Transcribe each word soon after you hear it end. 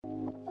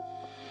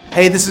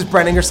Hey, this is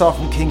Brent Ingersoll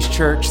from King's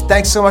Church.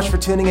 Thanks so much for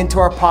tuning into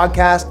our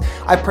podcast.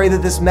 I pray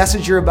that this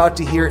message you're about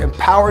to hear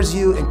empowers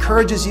you,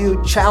 encourages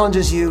you,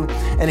 challenges you,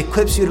 and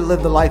equips you to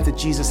live the life that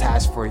Jesus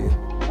has for you.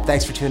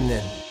 Thanks for tuning in.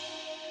 A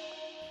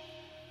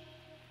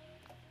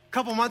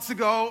couple months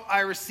ago, I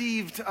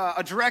received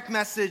a direct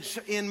message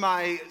in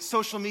my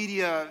social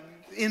media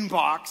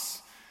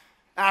inbox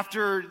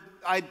after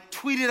I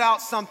tweeted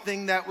out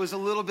something that was a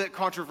little bit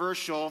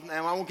controversial, and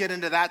I won't get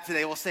into that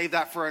today. We'll save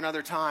that for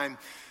another time.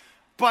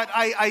 But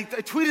I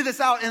tweeted this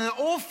out, and an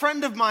old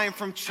friend of mine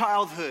from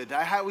childhood,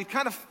 we'd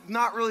kind of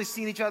not really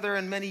seen each other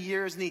in many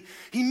years, and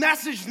he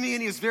messaged me,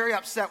 and he was very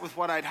upset with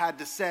what I'd had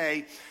to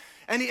say.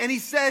 And he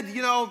said,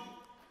 you know,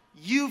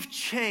 you've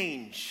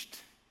changed.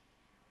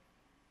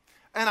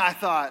 And I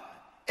thought,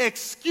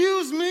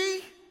 excuse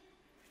me?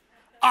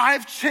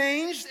 I've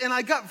changed? And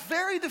I got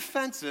very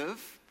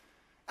defensive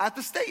at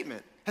the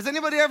statement. Has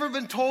anybody ever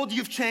been told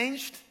you've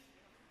changed?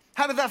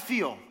 How did that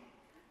feel?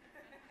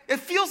 It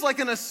feels like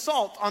an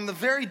assault on the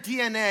very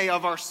DNA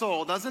of our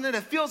soul, doesn't it?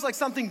 It feels like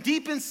something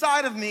deep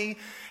inside of me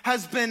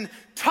has been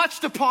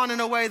touched upon in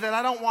a way that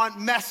I don't want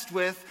messed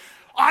with.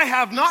 I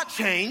have not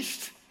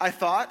changed, I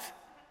thought.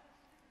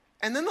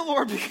 And then the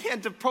Lord began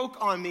to poke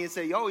on me and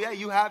say, oh yeah,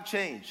 you have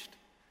changed.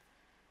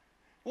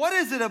 What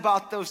is it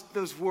about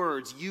those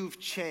words, you've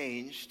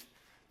changed,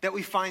 that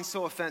we find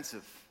so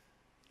offensive?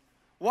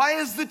 Why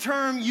is the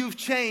term you've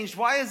changed,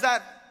 why is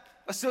that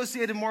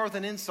associated more with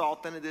an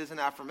insult than it is an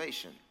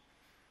affirmation?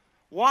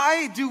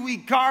 Why do we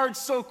guard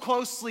so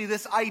closely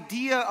this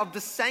idea of the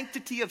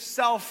sanctity of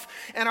self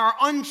and our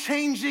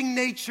unchanging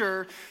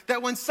nature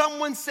that when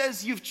someone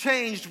says you've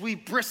changed, we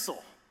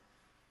bristle?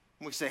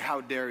 And we say,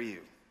 how dare you?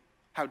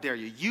 How dare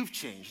you? You've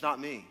changed,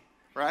 not me,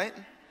 right?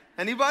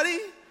 Anybody?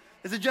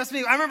 Is it just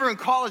me? I remember in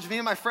college, me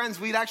and my friends,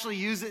 we'd actually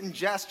use it in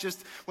jest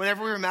just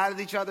whenever we were mad at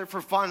each other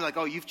for fun. Like,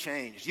 oh, you've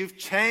changed. You've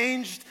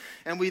changed.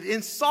 And we'd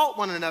insult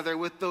one another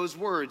with those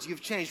words.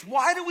 You've changed.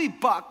 Why do we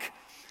buck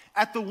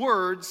at the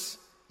words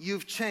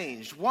you've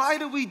changed? Why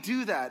do we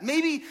do that?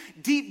 Maybe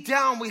deep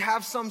down we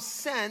have some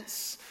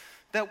sense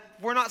that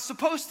we're not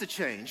supposed to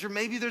change. Or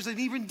maybe there's an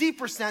even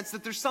deeper sense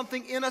that there's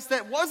something in us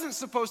that wasn't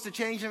supposed to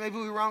change, and maybe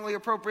we wrongly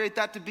appropriate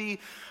that to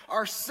be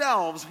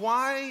ourselves.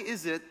 Why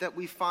is it that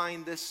we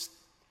find this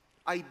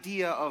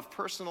idea of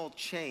personal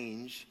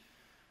change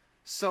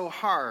so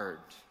hard?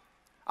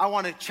 I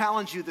want to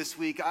challenge you this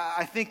week.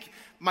 I think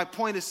my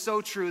point is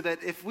so true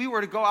that if we were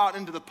to go out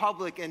into the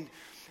public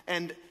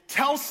and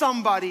tell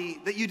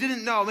somebody that you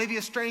didn't know, maybe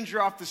a stranger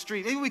off the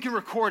street, maybe we can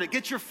record it,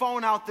 get your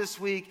phone out this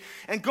week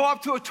and go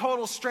up to a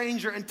total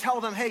stranger and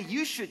tell them, hey,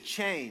 you should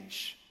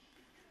change,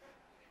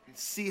 and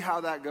see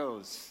how that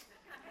goes.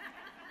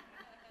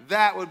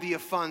 That would be a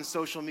fun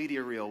social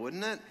media reel,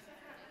 wouldn't it?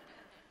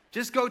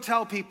 Just go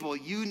tell people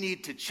you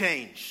need to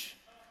change.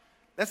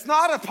 That's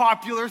not a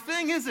popular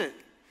thing, is it?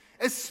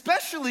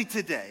 Especially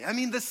today. I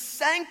mean, the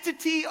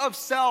sanctity of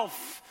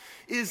self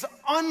is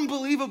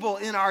unbelievable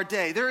in our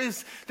day. There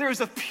is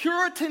a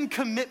Puritan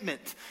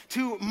commitment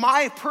to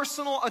my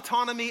personal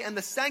autonomy and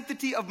the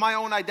sanctity of my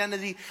own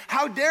identity.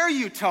 How dare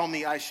you tell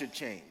me I should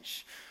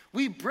change?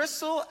 We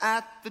bristle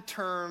at the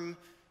term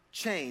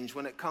change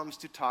when it comes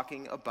to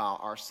talking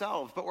about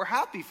ourselves, but we're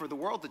happy for the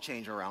world to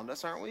change around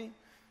us, aren't we?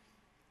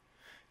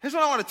 Here's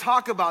what I want to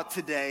talk about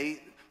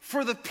today.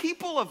 For the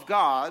people of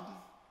God,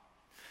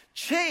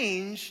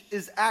 change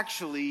is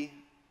actually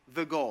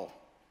the goal.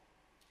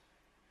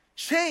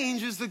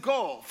 Change is the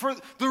goal. For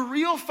the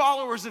real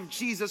followers of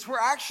Jesus, we're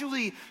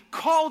actually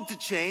called to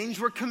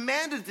change. We're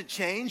commanded to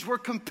change. We're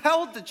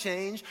compelled to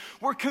change.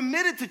 We're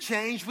committed to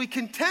change. We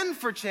contend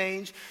for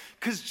change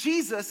because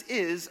Jesus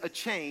is a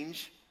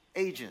change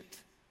agent.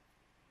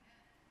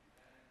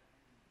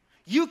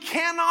 You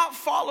cannot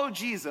follow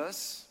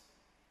Jesus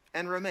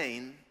and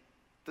remain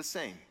the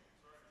same.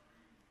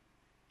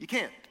 You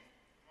can't.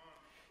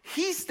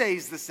 He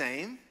stays the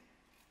same.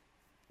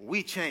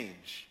 We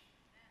change.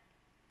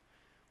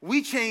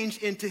 We change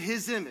into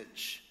his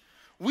image.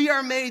 We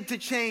are made to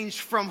change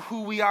from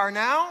who we are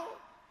now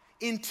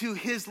into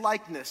his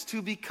likeness,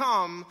 to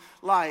become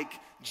like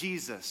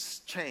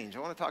Jesus. Change. I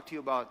want to talk to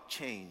you about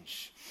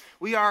change.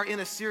 We are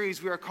in a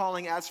series we are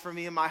calling As For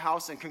Me and My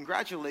House, and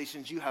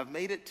congratulations, you have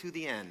made it to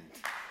the end.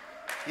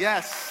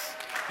 Yes,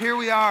 here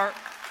we are,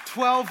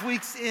 12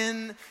 weeks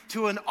in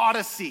to an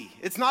odyssey.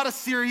 It's not a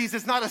series,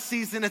 it's not a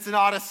season, it's an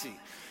odyssey,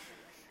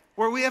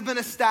 where we have been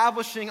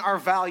establishing our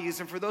values.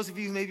 And for those of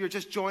you who maybe are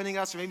just joining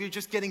us or maybe you're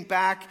just getting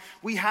back,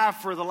 we have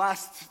for the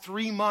last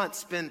 3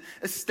 months been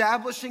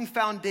establishing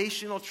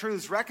foundational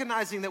truths,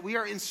 recognizing that we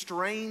are in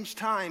strange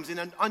times, in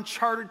an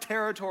uncharted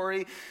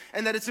territory,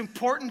 and that it's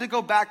important to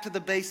go back to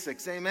the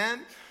basics.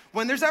 Amen?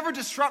 When there's ever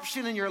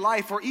disruption in your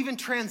life or even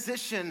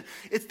transition,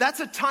 that's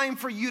a time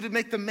for you to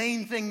make the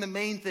main thing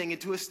and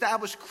to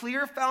establish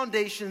clear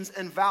foundations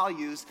and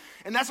values.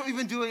 And that's what we've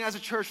been doing as a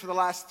church for the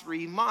last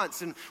 3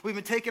 months. And we've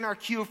been taking our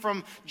cue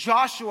from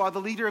Joshua, the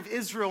leader of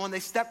Israel, when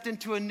they stepped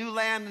into a new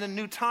land and a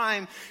new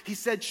time. He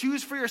said,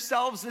 choose for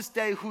yourselves this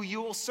day who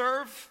you will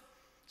serve.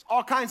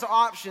 All kinds of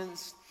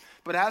options.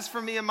 But as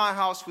for me and my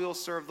house, we will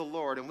serve the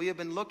Lord. And we have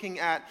been looking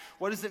at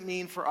what does it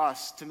mean for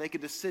us to make a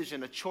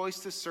decision, a choice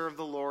to serve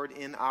the Lord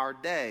in our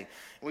day.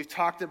 And we've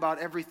talked about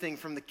everything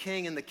from the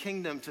king and the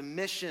kingdom to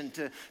mission,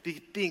 to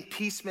being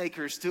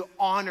peacemakers, to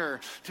honor,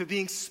 to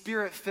being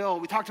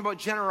spirit-filled. We talked about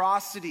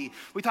generosity.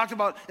 We talked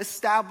about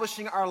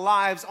establishing our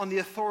lives on the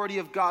authority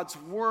of God's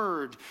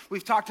word.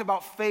 We've talked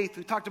about faith.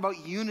 We've talked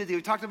about unity.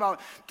 We've talked about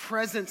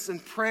presence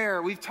and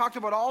prayer. We've talked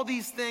about all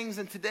these things.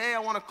 And today I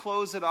want to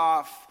close it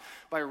off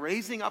by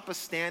raising up a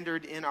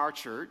standard in our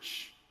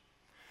church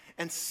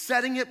and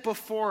setting it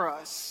before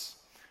us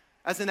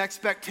as an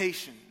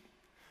expectation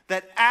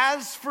that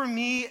as for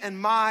me and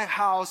my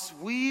house,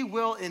 we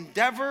will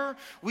endeavor,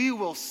 we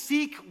will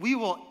seek, we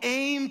will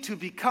aim to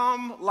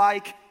become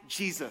like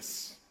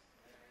Jesus.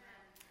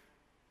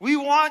 We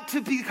want to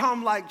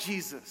become like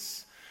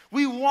Jesus.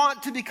 We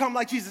want to become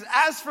like Jesus.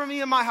 As for me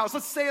and my house,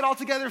 let's say it all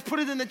together. Put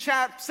it in the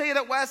chat. Say it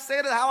at West. Say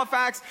it at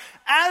Halifax.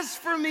 As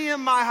for me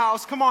and my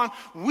house, come on,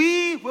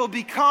 we will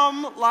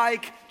become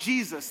like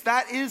Jesus.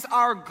 That is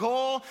our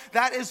goal.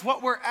 That is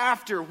what we're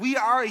after. We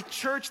are a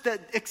church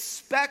that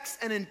expects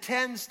and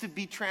intends to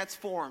be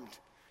transformed.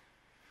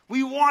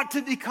 We want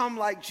to become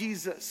like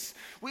Jesus.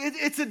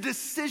 It's a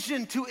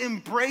decision to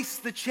embrace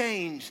the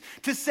change,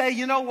 to say,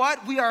 you know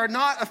what? We are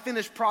not a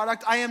finished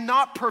product. I am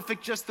not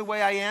perfect just the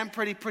way I am,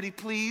 pretty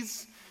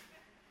please.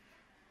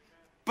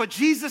 But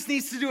Jesus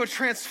needs to do a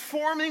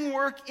transforming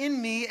work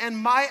in me, and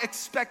my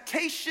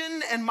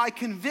expectation and my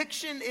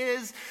conviction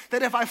is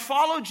that if I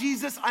follow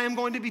Jesus, I am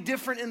going to be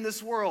different in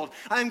this world.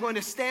 I am going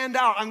to stand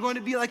out. I'm going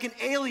to be like an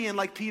alien,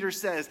 like Peter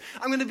says.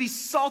 I'm going to be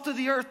salt of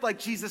the earth, like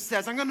Jesus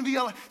says. I'm going to be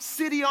a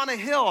city on a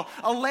hill,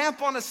 a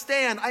lamp on a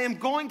stand. I am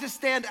going to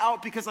stand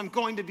out because I'm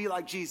going to be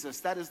like Jesus.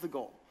 That is the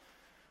goal.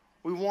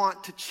 We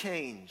want to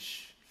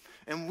change.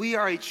 And we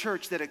are a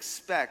church that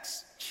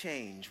expects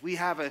change. We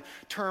have a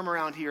term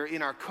around here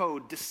in our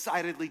code,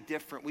 decidedly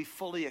different. We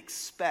fully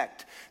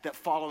expect that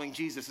following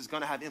Jesus is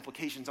going to have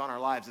implications on our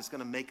lives. It's going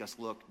to make us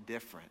look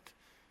different.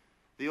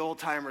 The old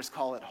timers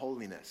call it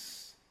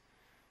holiness.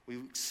 We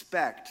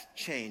expect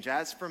change.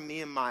 As for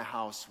me and my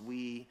house,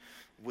 we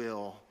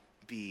will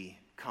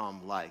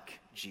become like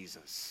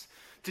Jesus.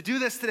 To do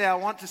this today, I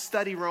want to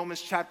study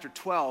Romans chapter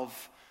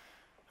 12.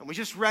 And we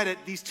just read it,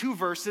 these two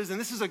verses, and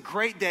this is a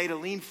great day to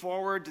lean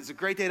forward. It's a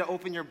great day to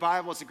open your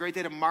Bible. It's a great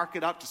day to mark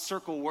it up, to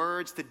circle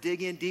words, to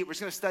dig in deep. We're just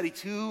going to study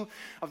two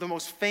of the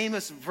most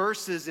famous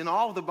verses in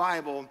all of the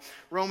Bible,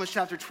 Romans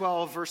chapter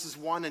 12, verses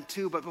 1 and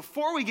 2. But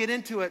before we get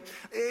into it,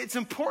 it's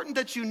important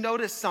that you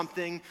notice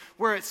something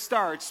where it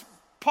starts.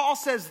 Paul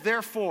says,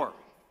 therefore.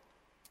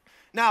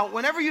 Now,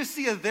 whenever you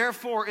see a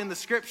therefore in the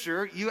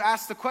scripture, you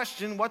ask the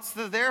question, what's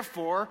the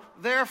therefore?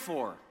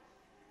 Therefore.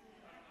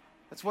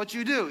 That's what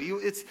you do.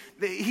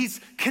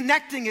 He's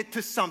connecting it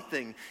to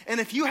something. And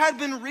if you had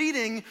been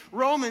reading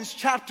Romans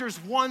chapters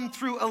 1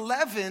 through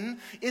 11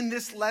 in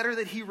this letter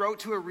that he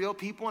wrote to a real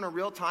people in a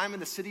real time in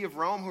the city of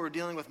Rome who were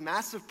dealing with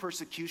massive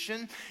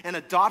persecution and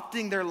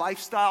adopting their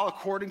lifestyle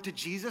according to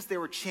Jesus, they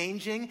were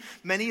changing.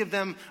 Many of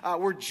them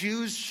were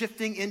Jews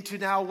shifting into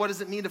now what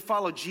does it mean to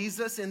follow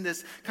Jesus in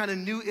this kind of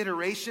new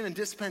iteration and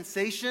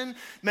dispensation.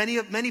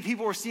 Many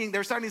people were starting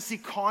to see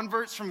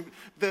converts from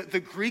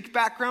the Greek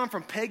background,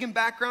 from pagan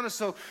background.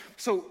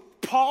 So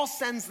Paul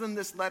sends them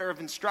this letter of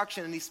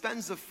instruction, and he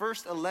spends the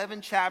first 11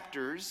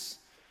 chapters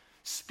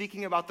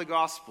speaking about the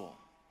gospel,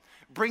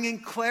 bringing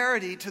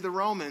clarity to the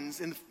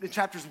Romans in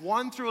chapters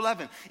 1 through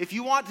 11. If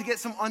you want to get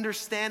some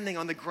understanding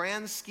on the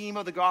grand scheme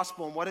of the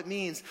gospel and what it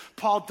means,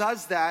 Paul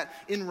does that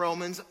in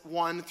Romans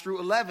 1 through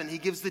 11. He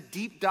gives the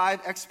deep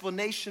dive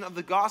explanation of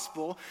the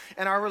gospel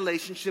and our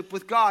relationship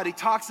with God. He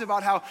talks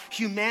about how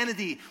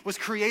humanity was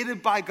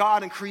created by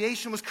God and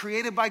creation was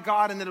created by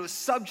God and that it was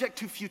subject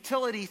to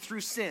futility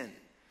through sin.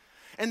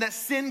 And that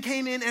sin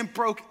came in and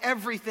broke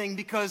everything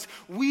because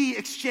we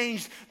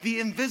exchanged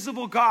the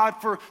invisible God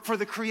for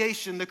the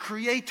creation, the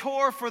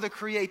creator for the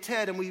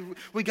created, and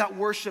we got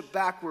worship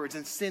backwards,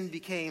 and sin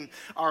became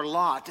our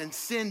lot. And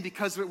sin,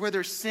 because where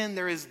there's sin,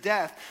 there is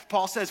death.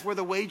 Paul says where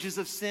the wages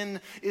of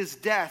sin is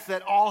death,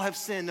 that all have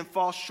sinned and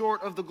fall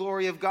short of the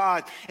glory of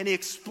God. And he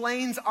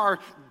explains our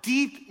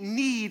deep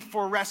need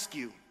for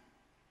rescue.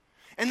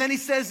 And then he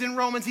says in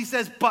Romans,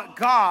 but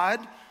God,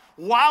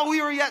 while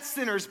we were yet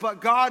sinners,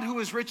 but God, who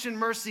is rich in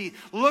mercy,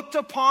 looked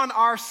upon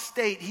our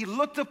state. He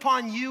looked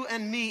upon you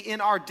and me in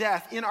our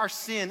death, in our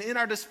sin, in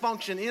our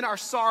dysfunction, in our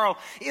sorrow,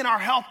 in our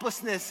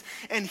helplessness.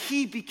 And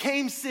he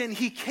became sin.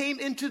 He came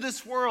into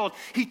this world.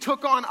 He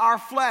took on our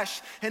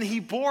flesh and he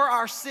bore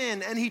our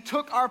sin and he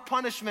took our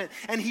punishment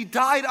and he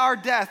died our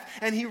death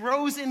and he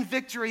rose in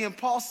victory. And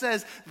Paul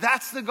says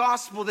that's the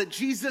gospel, that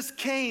Jesus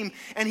came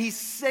and he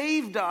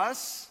saved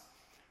us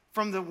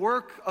from the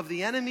work of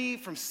the enemy,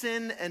 from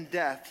sin and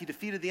death. He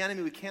defeated the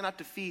enemy we cannot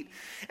defeat.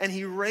 And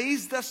he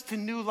raised us to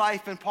new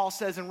life. And Paul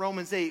says in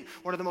Romans 8,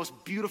 one of the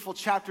most beautiful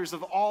chapters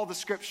of all the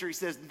scripture, he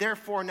says,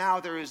 therefore now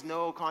there is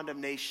no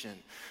condemnation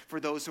for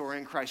those who are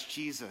in Christ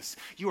Jesus.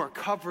 You are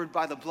covered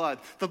by the blood.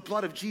 The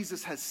blood of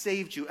Jesus has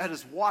saved you. It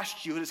has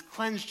washed you. It has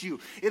cleansed you.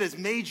 It has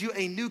made you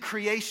a new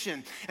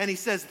creation. And he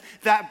says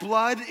that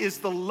blood is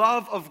the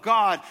love of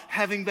God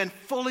having been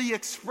fully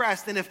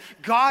expressed. And if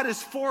God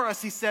is for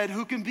us, he said,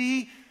 who can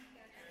be?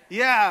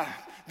 Yeah,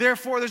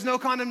 therefore there's no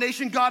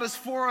condemnation. God is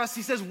for us.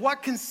 He says,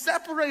 what can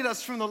separate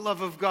us from the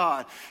love of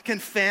God? Can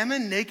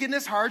famine,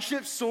 nakedness,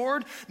 hardship,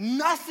 sword?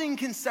 Nothing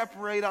can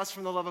separate us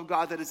from the love of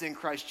God that is in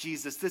Christ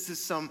Jesus. This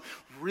is some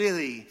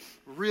really,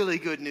 really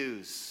good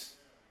news.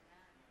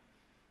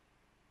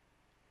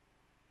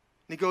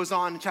 And he goes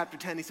on in chapter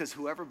 10, he says,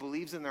 whoever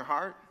believes in their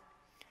heart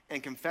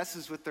and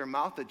confesses with their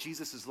mouth that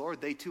Jesus is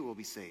Lord, they too will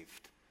be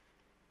saved.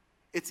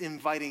 It's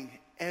inviting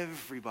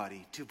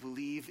everybody to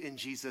believe in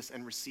Jesus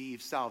and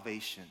receive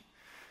salvation.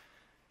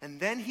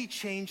 And then he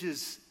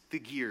changes the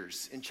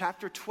gears. In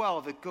chapter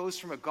 12, it goes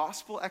from a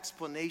gospel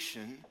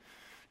explanation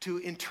to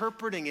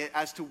interpreting it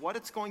as to what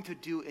it's going to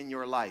do in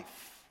your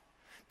life.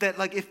 That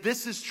like if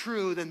this is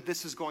true, then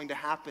this is going to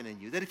happen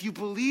in you. That if you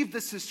believe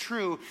this is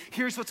true,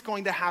 here's what's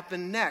going to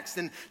happen next.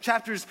 And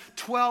chapters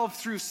 12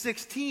 through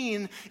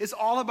 16 is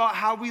all about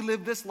how we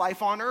live this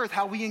life on earth,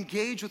 how we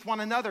engage with one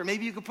another.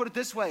 Maybe you could put it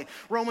this way.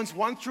 Romans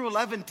 1 through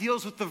 11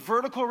 deals with the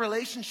vertical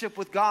relationship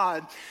with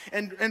God.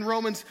 And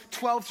Romans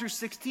 12 through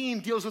 16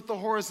 deals with the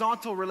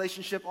horizontal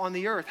relationship on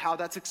the earth, how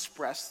that's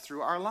expressed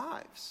through our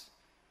lives.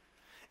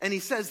 And he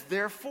says,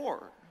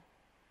 therefore,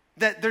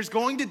 that there's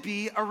going to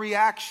be a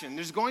reaction.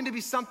 There's going to be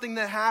something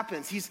that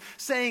happens. He's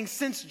saying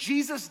since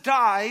Jesus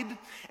died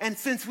and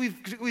since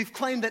we've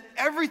claimed that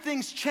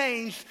everything's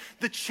changed,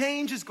 the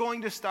change is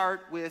going to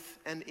start with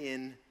and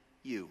in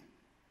you.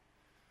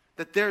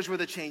 That there's where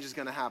the change is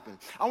going to happen.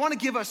 I want to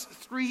give us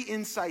 3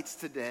 insights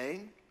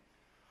today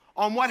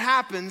on what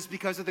happens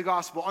because of the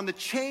gospel, on the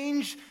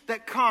change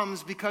that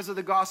comes because of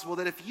the gospel,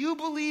 that if you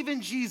believe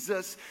in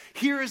Jesus,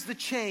 here is the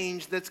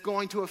change that's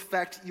going to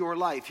affect your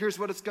life. Here's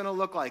what it's going to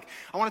look like.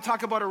 I want to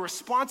talk about a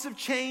responsive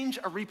change,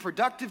 a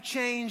reproductive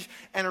change,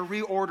 and a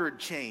reordered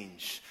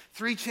change.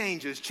 3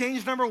 changes.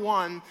 Change number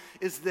 1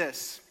 is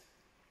this.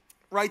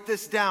 Write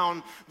this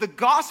down. The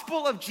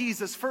gospel of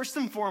Jesus, first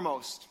and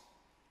foremost,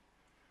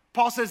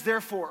 Paul says,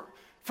 therefore,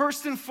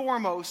 first and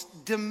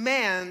foremost,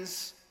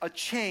 demands a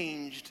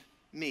changed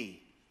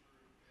me.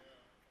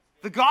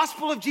 The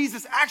gospel of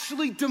Jesus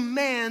actually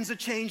demands a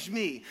changed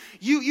me.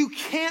 You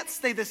can't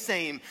stay the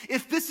same.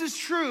 If this is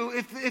true,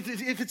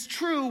 if it's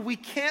true, we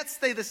can't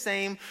stay the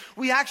same.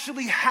 We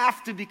actually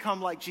have to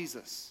become like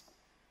Jesus.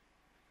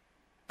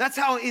 That's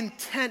how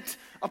intent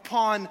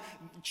upon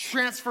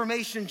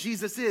transformation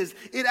Jesus is.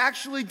 It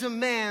actually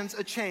demands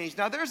a change.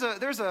 Now there's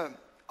a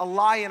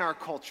lie in our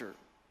culture.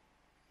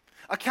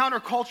 A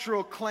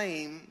countercultural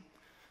claim.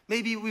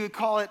 Maybe we would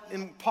call it,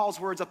 in Paul's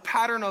words, a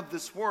pattern of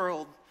this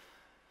world.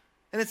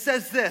 And it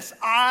says this,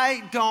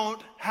 I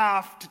don't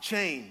have to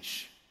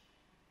change.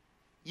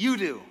 You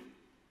do.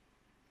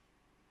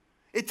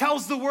 It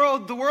tells the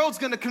world's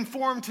going to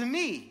conform to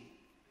me.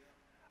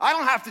 I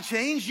don't have to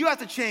change. You have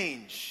to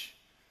change.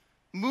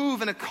 Move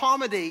and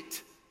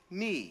accommodate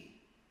me.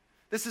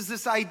 This is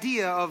this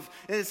idea of,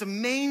 it's a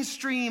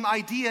mainstream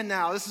idea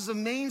now. This is a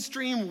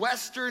mainstream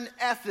Western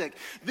ethic.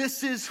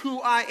 This is who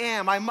I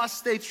am. I must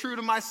stay true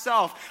to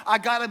myself. I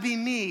gotta be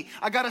me.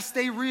 I gotta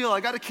stay real. I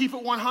gotta keep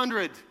it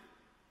 100.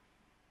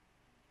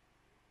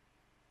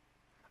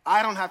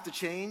 I don't have to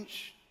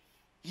change.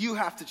 You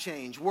have to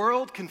change.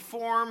 World,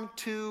 conform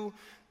to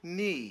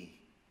me.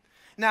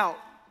 Now,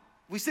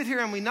 we sit here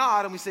and we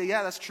nod and we say,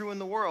 yeah, that's true in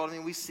the world. I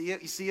mean, we see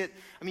it. You see it.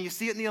 I mean, you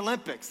see it in the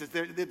Olympics.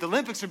 The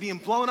Olympics are being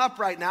blown up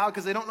right now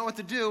because they don't know what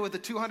to do with a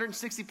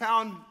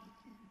 260-pound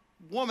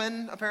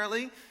woman,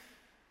 apparently,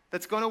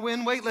 that's going to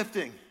win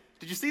weightlifting.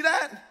 Did you see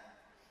that?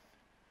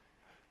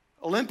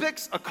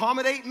 Olympics,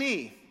 accommodate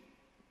me.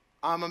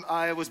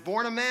 I was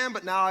born a man,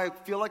 but now I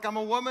feel like I'm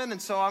a woman, and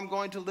so I'm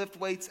going to lift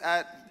weights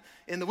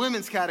in the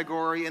women's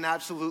category and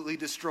absolutely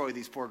destroy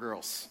these poor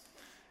girls.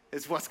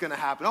 Is what's going to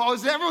happen. Oh,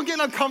 is everyone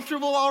getting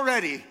uncomfortable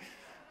already?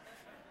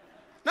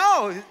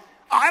 No,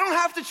 I don't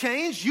have to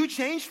change. You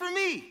change for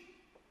me.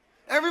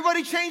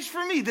 Everybody change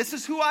for me. This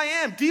is who I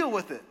am. Deal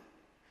with it.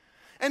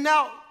 And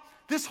now,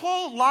 this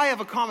whole lie of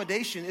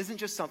accommodation isn't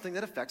just something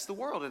that affects the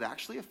world. It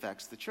actually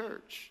affects the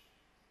church.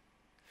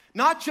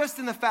 Not just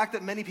in the fact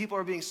that many people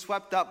are being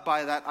swept up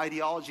by that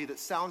ideology that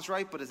sounds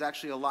right, but is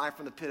actually a lie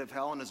from the pit of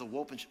hell and is a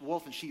wolf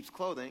in sheep's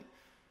clothing.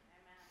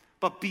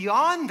 But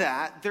beyond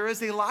that, there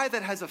is a lie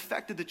that has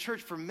affected the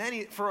church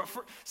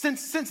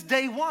since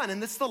day one,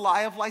 and it's the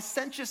lie of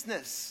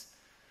licentiousness.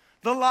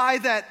 The lie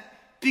that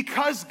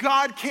because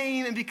God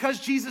came and because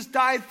Jesus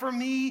died for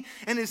me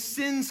and his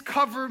sins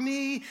cover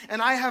me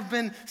and I have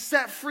been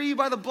set free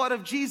by the blood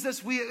of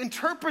Jesus, we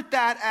interpret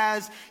that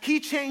as he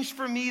changed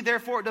for me,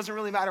 therefore it doesn't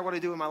really matter what I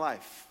do in my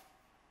life.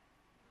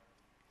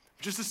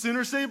 Just a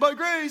sinner saved by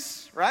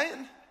grace, right?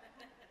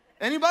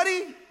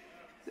 Anybody?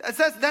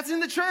 That's in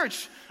the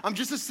church. I'm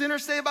just a sinner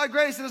saved by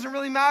grace. It doesn't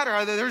really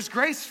matter. There's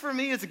grace for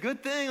me. It's a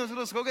good thing.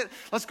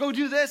 Let's go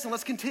do this and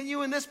let's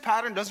continue in this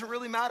pattern. Doesn't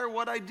really matter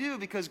what I do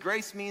because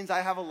grace means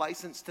I have a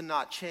license to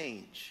not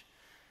change.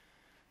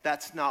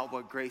 That's not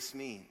what grace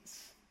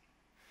means.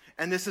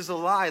 And this is a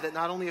lie that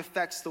not only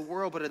affects the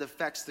world, but it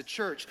affects the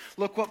church.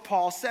 Look what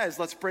Paul says.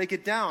 Let's break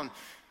it down.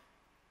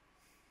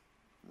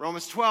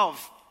 Romans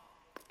 12,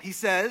 he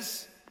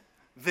says,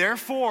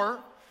 therefore,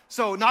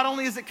 so not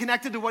only is it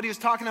connected to what he was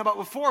talking about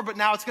before, but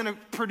now it's going to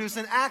produce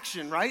an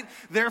action, right?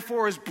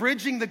 Therefore is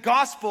bridging the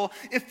gospel.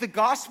 If the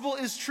gospel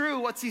is true,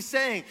 what's he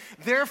saying?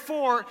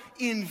 Therefore,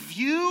 in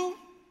view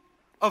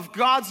of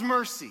God's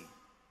mercy,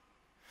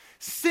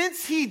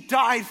 since he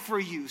died for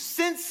you,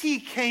 since he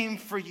came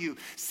for you,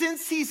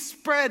 since he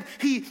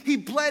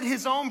bled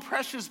his own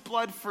precious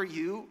blood for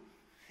you,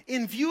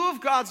 in view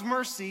of God's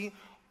mercy,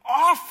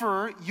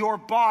 offer your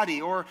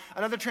body, or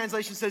another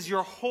translation says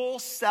your whole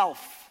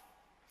self,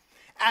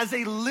 as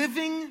a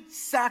living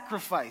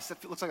sacrifice.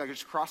 It looks like I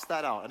just crossed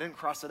that out. I didn't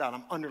cross it out.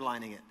 I'm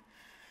underlining it.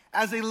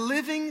 As a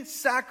living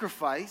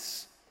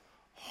sacrifice,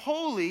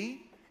 holy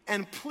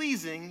and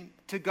pleasing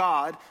to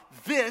God.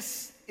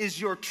 This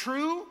is your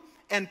true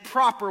and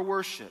proper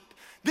worship.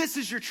 This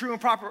is your true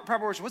and proper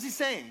worship. What's he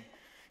saying?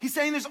 He's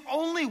saying there's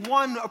only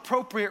one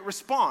appropriate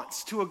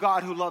response to a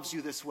God who loves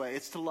you this way.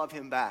 It's to love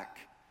him back.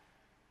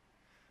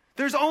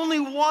 There's only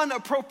one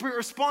appropriate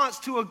response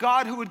to a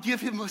God who would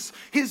give him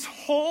his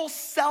whole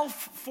self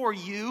for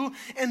you,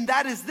 and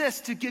that is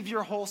this, to give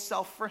your whole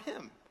self for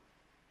him.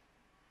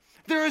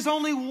 There is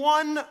only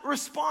one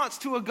response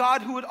to a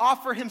God who would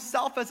offer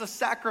himself as a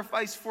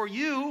sacrifice for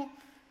you,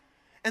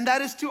 and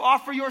that is to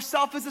offer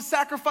yourself as a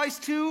sacrifice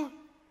to.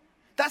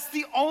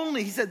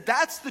 He said,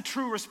 that's the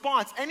true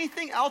response.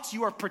 Anything else,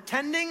 you are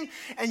pretending,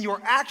 and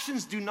your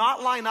actions do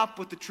not line up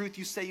with the truth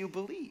you say you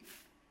believe.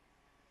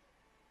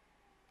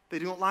 They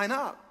don't line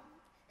up.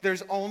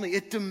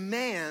 It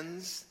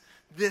demands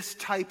this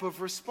type of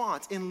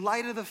response. In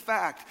light of the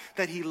fact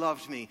that he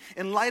loved me,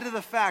 in light of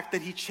the fact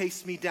that he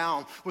chased me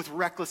down with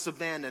reckless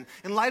abandon,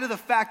 in light of the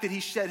fact that he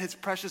shed his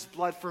precious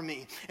blood for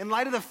me, in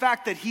light of the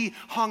fact that he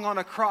hung on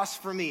a cross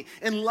for me,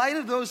 in light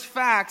of those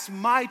facts,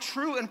 my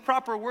true and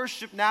proper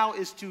worship now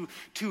is to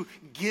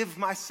give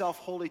myself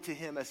wholly to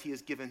him as he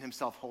has given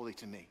himself wholly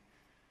to me.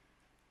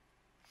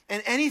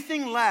 And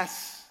anything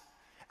less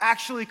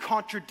actually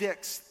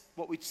contradicts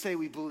what we say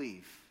we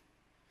believe.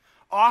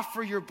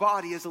 Offer your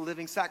body as a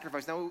living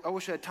sacrifice. Now, I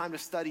wish I had time to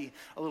study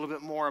a little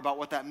bit more about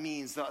what that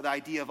means, the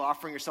idea of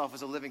offering yourself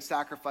as a living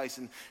sacrifice,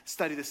 and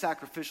study the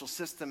sacrificial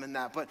system in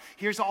that. But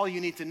here's all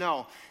you need to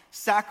know.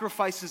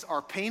 Sacrifices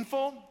are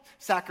painful.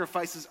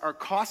 Sacrifices are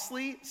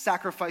costly.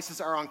 Sacrifices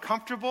are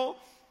uncomfortable.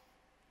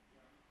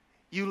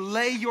 You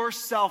lay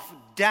yourself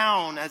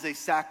down as a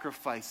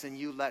sacrifice and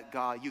you let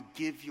God, you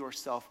give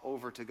yourself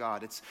over to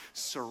God. It's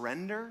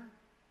surrender.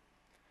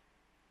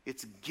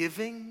 It's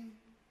giving.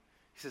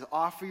 He says,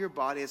 offer your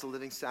body as a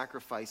living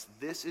sacrifice.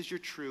 This is your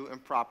true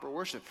and proper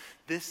worship.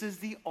 This is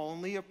the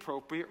only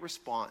appropriate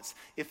response.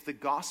 If the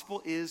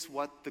gospel is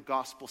what the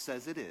gospel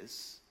says it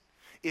is,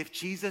 if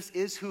Jesus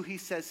is who he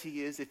says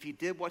he is, if he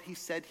did what he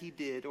said he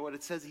did, or what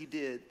it says he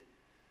did,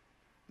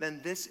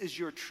 then this is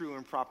your true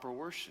and proper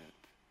worship.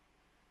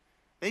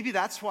 Maybe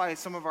that's why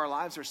some of our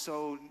lives are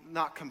so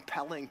not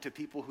compelling to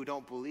people who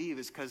don't believe,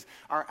 is because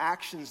our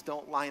actions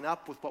don't line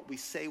up with what we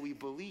say we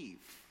believe.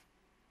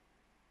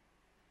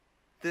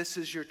 This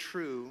is your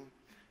true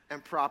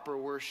and proper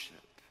worship.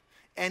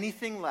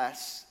 Anything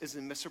less is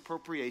a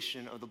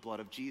misappropriation of the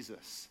blood of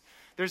Jesus.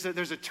 There's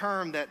a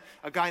term that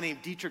a guy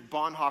named Dietrich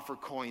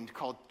Bonhoeffer coined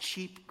called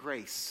cheap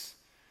grace.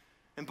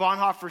 And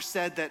Bonhoeffer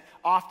said that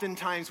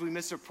oftentimes we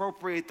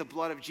misappropriate the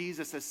blood of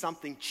Jesus as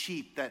something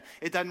cheap, that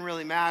it doesn't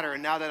really matter.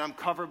 And now that I'm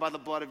covered by the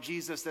blood of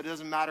Jesus, that it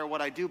doesn't matter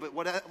what I do. But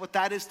what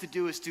that is to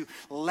do is to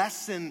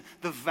lessen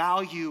the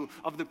value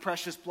of the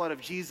precious blood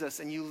of Jesus.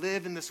 And you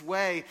live in this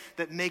way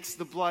that makes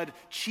the blood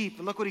cheap.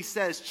 And look what he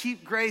says.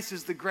 Cheap grace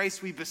is the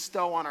grace we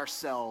bestow on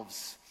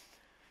ourselves.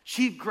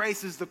 Cheap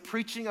grace is the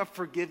preaching of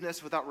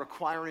forgiveness without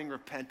requiring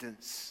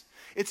repentance.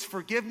 It's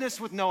forgiveness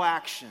with no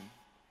action.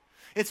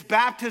 It's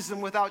baptism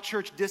without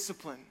church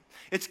discipline.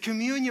 It's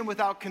communion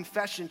without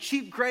confession.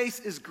 Cheap grace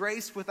is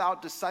grace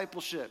without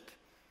discipleship.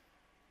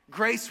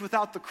 Grace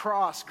without the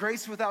cross.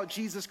 Grace without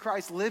Jesus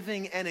Christ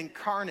living and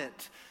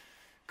incarnate.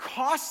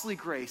 Costly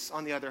grace,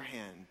 on the other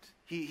hand,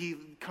 he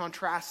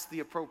contrasts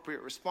the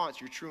appropriate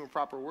response, your true and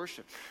proper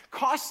worship.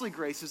 Costly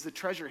grace is the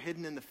treasure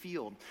hidden in the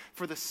field.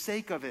 For the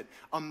sake of it,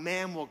 a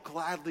man will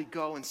gladly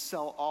go and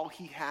sell all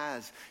he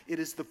has. It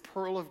is the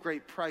pearl of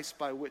great price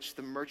by which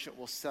the merchant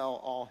will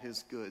sell all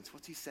his goods.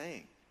 What's he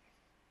saying?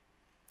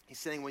 He's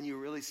saying when you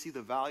really see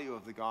the value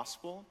of the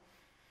gospel,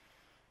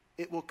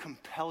 it will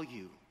compel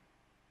you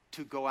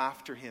to go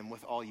after him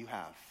with all you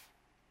have.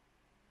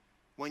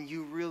 When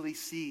you really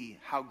see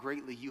how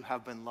greatly you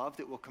have been loved,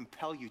 it will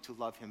compel you to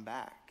love him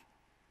back.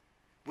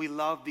 We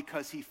love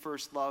because he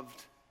first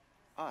loved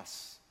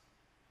us.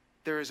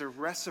 There is a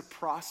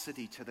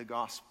reciprocity to the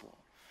gospel.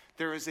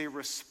 there is a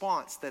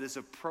response that is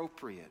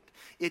appropriate.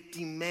 It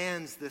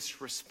demands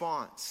this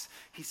response.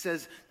 He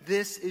says,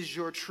 this is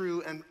your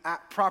true and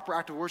proper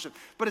act of worship.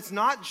 But it's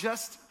not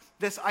just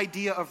this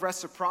idea of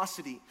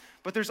reciprocity,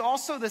 but there's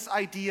also this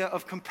idea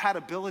of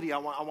compatibility I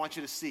want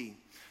you to see.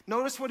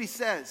 Notice what he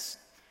says.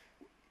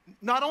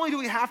 Not only do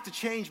we have to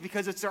change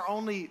because it's our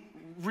only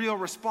real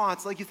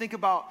response, like you think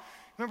about,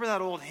 remember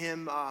that old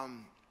hymn,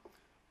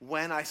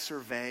 When I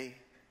Survey?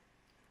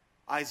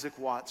 Isaac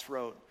Watts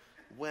wrote,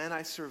 when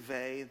I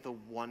survey the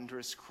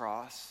wondrous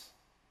cross.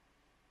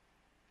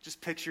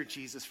 Just picture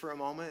Jesus for a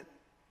moment.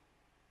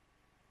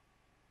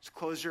 Just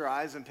close your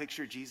eyes and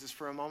picture Jesus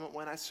for a moment.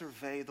 When I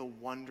survey the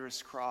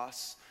wondrous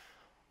cross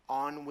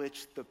on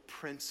which the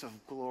Prince of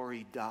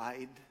Glory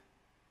died.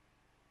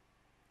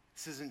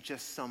 This isn't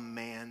just some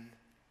man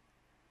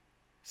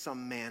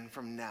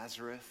from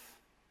Nazareth.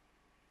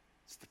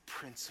 It's the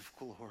Prince of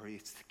Glory.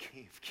 It's the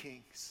King of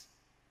Kings.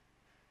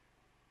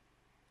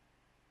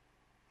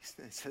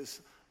 It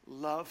says,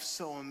 love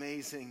so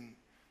amazing,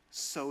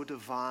 so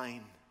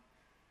divine,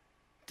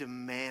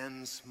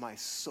 demands my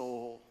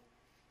soul,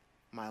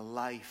 my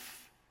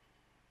life,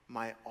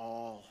 my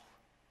all.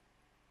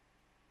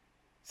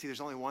 See, there's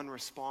only one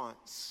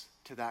response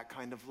to that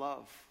kind of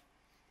love.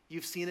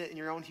 You've seen it in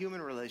your own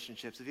human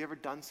relationships. Have you ever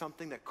done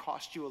something that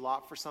cost you a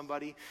lot for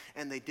somebody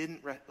and they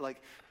didn't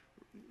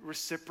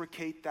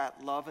reciprocate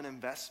that love and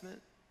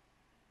investment?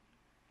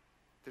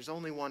 There's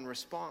only one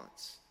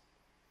response.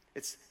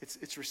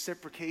 It's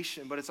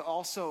reciprocation, but it's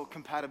also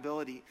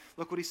compatibility.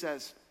 Look what he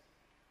says.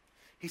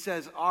 He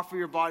says, offer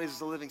your bodies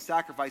as a living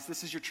sacrifice.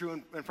 This is your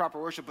true and proper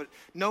worship. But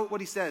note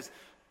what he says.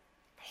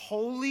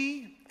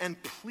 Holy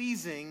and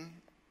pleasing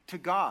to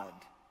God.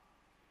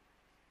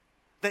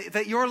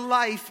 That your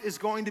life is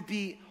going to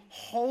be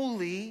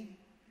holy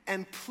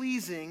and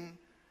pleasing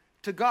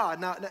to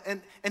God. Now,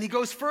 and he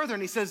goes further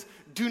and he says,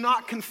 do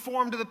not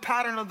conform to the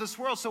pattern of this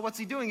world. So what's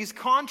he doing? He's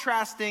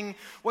contrasting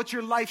what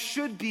your life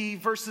should be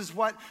versus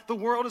what the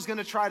world is going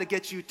to try to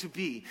get you to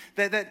be.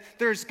 That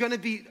there's going to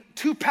be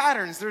two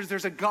patterns.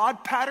 There's a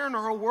God pattern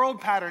or a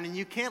world pattern, and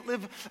you can't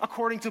live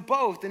according to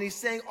both. And he's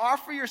saying,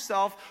 offer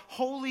yourself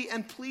holy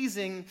and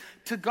pleasing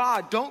to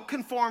God. Don't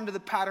conform to the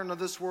pattern of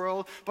this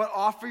world, but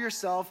offer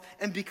yourself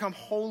and become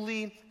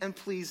holy and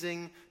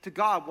pleasing to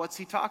God. What's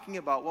he talking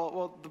about?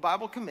 Well, the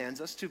Bible commands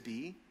us to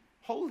be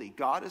holy.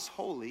 God is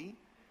holy,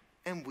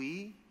 and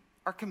we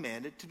are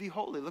commanded to be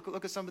holy.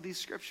 Look at some of these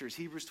scriptures.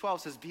 Hebrews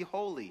 12 says, be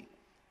holy.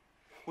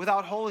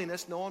 Without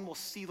holiness, no one will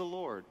see the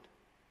Lord.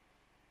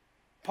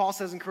 Paul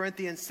says in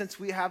Corinthians, since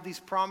we have these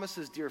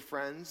promises, dear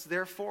friends,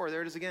 therefore,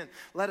 there it is again,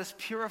 let us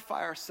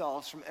purify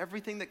ourselves from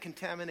everything that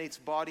contaminates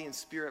body and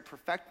spirit,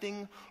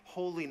 perfecting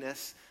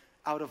holiness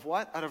out of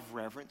what? Out of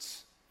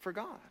reverence for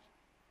God.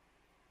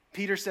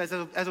 Peter says,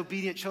 as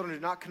obedient children, do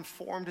not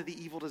conform to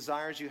the evil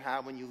desires you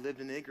had when you lived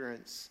in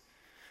ignorance.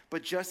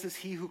 But just as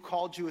he who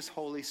called you is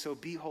holy, so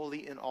be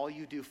holy in all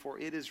you do. For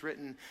it is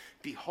written,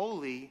 be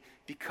holy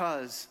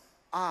because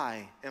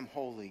I am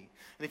holy.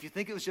 And if you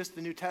think it was just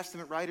the New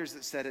Testament writers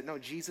that said it, no,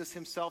 Jesus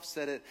himself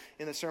said it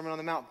in the Sermon on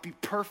the Mount. Be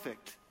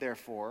perfect,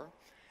 therefore,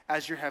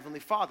 as your heavenly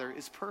Father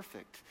is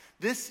perfect.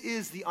 This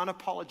is the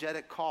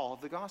unapologetic call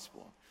of the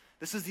gospel.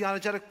 This is the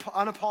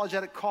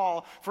unapologetic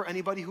call for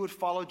anybody who would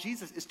follow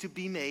Jesus, is to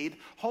be made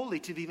holy,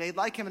 to be made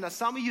like him. And now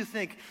some of you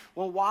think,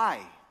 well, why?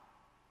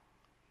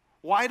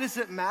 Why does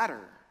it matter?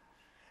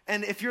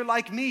 And if you're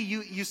like me,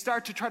 you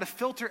start to try to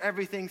filter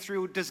everything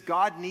through, does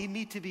God need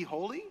me to be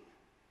holy?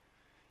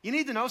 You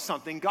need to know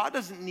something. God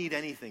doesn't need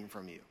anything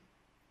from you.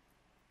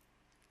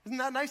 Isn't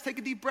that nice? Take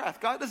a deep breath.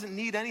 God doesn't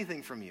need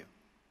anything from you.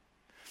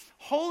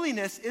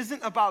 Holiness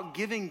isn't about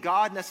giving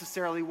God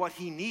necessarily what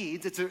he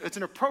needs. It's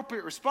an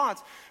appropriate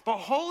response. But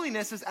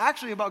holiness is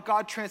actually about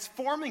God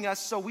transforming us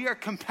so we are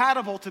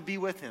compatible to be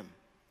with him.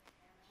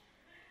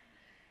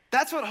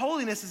 That's what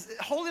holiness is.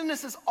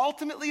 Holiness is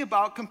ultimately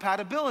about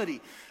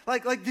compatibility.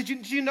 Like did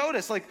you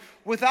notice? Like,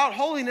 without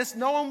holiness,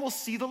 no one will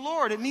see the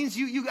Lord. It means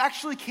you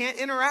actually can't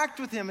interact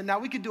with him. And now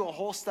we could do a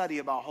whole study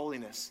about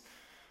holiness.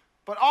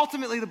 But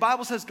ultimately, the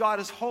Bible says God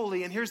is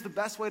holy. And here's the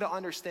best way to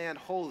understand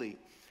holy.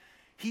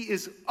 He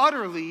is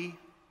utterly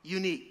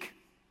unique.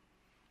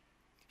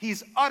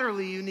 He's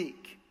utterly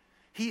unique.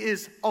 He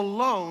is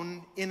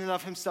alone in and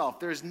of himself.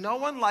 There is no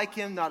one like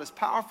him, not as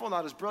powerful,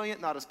 not as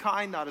brilliant, not as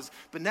kind, not as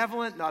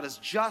benevolent, not as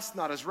just,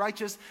 not as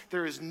righteous.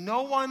 There is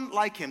no one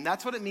like him.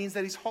 That's what it means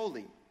that he's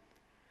holy.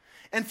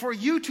 And for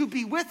you to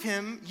be with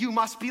him, you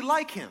must be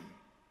like him.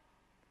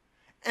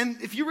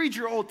 And if you read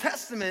your Old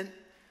Testament,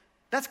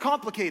 that's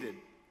complicated.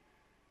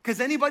 Because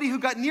anybody who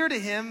got near to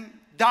him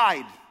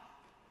died.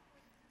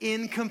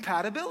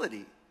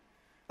 Incompatibility.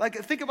 Like,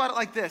 think about it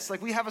like this.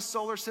 Like, we have a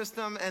solar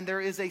system and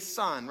there is a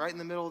sun right in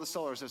the middle of the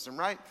solar system,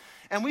 right?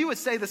 And we would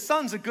say the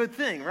sun's a good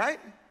thing, right?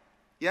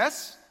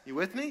 Yes? You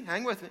with me?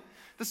 Hang with me.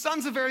 The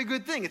sun's a very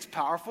good thing. It's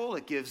powerful.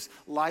 It gives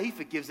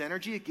life. It gives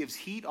energy. It gives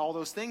heat. All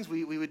those things.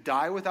 We would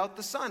die without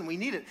the sun. We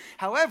need it.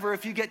 However,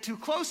 if you get too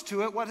close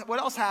to it, what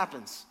else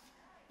happens?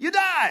 You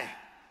die.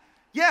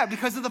 Yeah,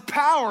 because of the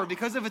power,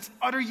 because of its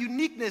utter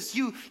uniqueness.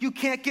 You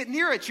can't get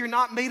near it. You're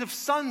not made of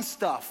sun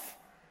stuff.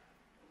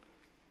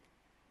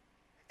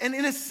 And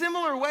in a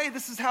similar way,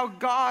 this is how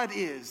God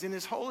is in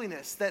his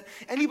holiness, that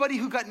anybody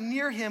who got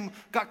near him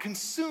got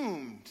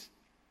consumed.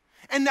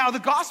 And now the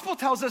gospel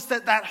tells us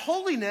that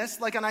holiness,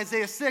 like in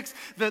Isaiah 6,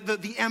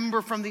 the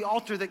ember from the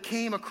altar that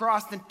came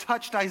across and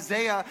touched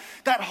Isaiah,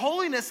 that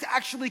holiness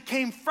actually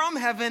came from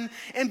heaven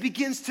and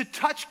begins to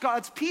touch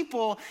God's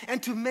people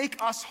and to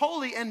make us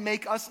holy and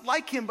make us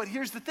like him. But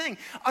here's the thing,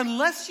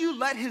 unless you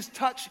let his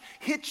touch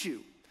hit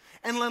you,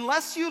 and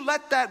unless you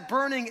let that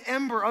burning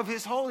ember of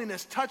his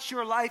holiness touch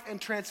your life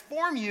and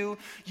transform you,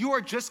 you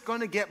are just going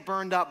to get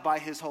burned up by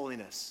his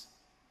holiness.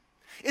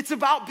 It's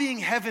about being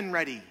heaven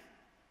ready.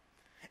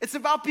 It's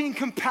about being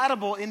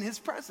compatible in his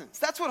presence.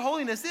 That's what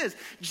holiness is.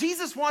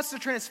 Jesus wants to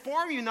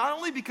transform you not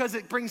only because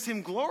it brings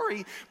him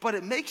glory, but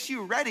it makes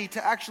you ready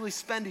to actually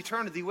spend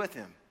eternity with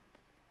him.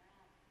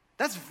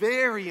 That's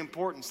very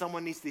important.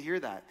 Someone needs to hear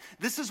that.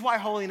 This is why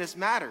holiness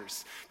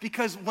matters.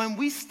 Because when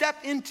we step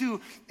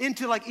into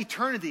like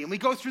eternity and we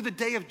go through the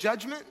day of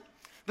judgment,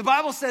 the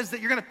Bible says that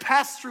you're going to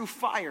pass through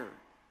fire.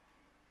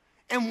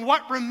 And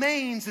what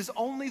remains is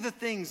only the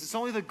things, it's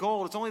only the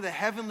gold, it's only the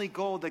heavenly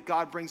gold that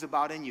God brings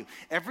about in you.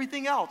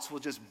 Everything else will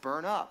just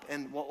burn up,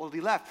 and what will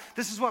be left?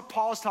 This is what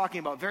Paul is talking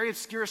about. Very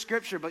obscure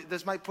scripture, but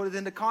this might put it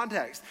into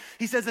context.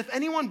 He says, if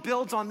anyone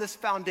builds on this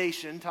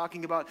foundation,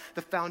 talking about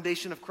the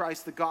foundation of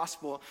Christ, the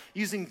gospel,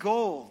 using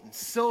gold, and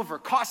silver,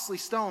 costly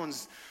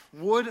stones,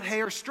 wood,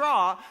 hay, or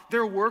straw,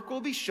 their work will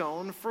be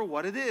shown for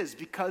what it is,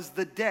 because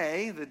the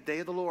day of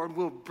the Lord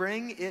will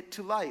bring it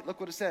to light.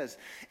 Look what it says.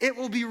 It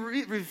will be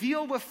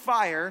revealed with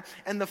fire,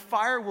 and the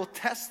fire will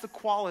test the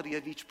quality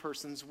of each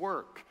person's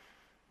work.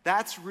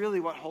 That's really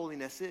what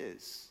holiness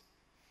is.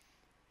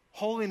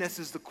 Holiness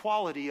is the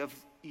quality of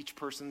each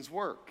person's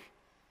work.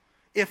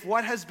 If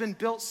what has been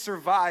built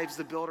survives,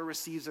 the builder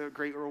receives a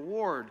great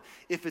reward.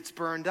 If it's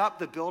burned up,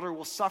 the builder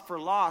will suffer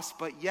loss,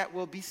 but yet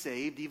will be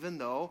saved, even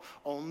though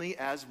only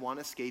as one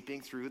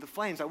escaping through the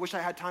flames. I wish I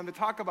had time to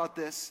talk about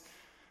this,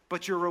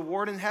 but your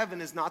reward in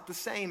heaven is not the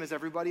same as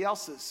everybody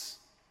else's.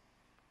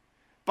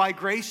 By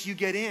grace you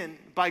get in.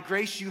 By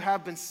grace you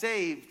have been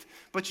saved,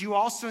 but you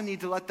also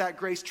need to let that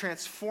grace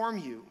transform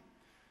you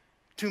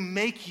to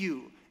make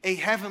you a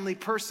heavenly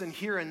person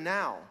here and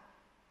now.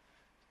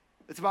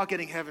 It's about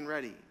getting heaven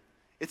ready.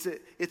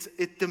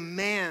 It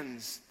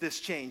demands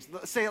this change.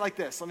 Say it like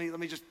this. Let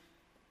me just,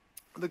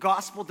 the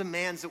gospel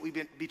demands that we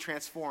be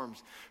transformed.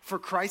 For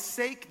Christ's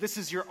sake, this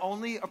is your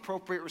only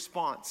appropriate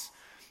response.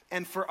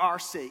 And for our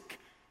sake,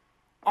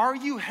 are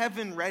you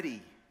heaven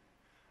ready?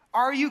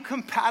 Are you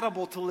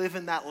compatible to live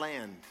in that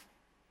land?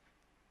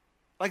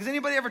 Like, has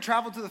anybody ever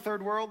traveled to the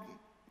third world?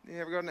 You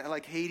ever go to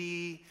like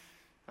Haiti?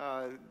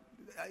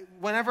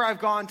 Whenever I've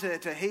gone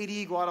to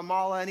Haiti,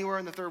 Guatemala, anywhere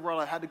in the third world,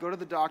 I've had to go to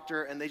the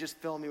doctor and they just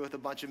fill me with a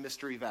bunch of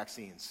mystery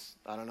vaccines.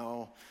 I don't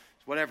know,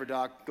 whatever,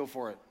 doc, go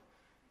for it,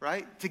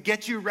 right? To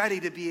get you ready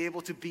to be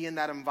able to be in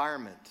that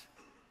environment.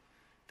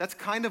 That's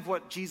kind of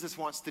what Jesus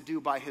wants to do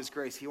by his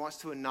grace. He wants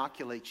to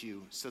inoculate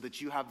you so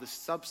that you have the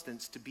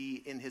substance to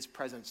be in his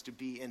presence, to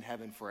be in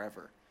heaven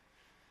forever.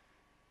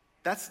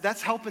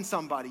 That's helping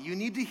somebody. You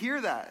need to hear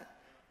that.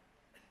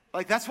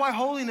 Like, that's why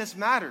holiness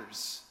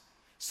matters.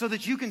 So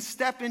that you can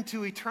step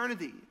into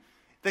eternity.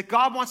 That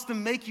God wants to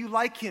make you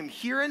like him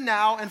here and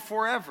now and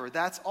forever.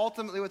 That's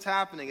ultimately what's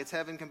happening. It's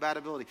heaven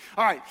compatibility.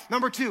 All right,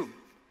 number 2.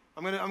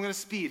 I'm gonna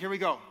speed. Here we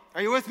go.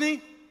 Are you with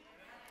me?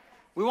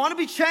 We want to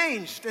be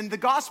changed, and the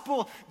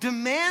gospel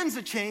demands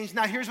a change.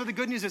 Now, here's what the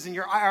good news is, and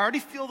I already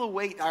feel the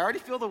weight. I already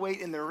feel the weight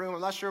in the room.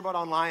 I'm not sure about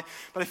online,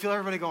 but I feel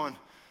everybody going,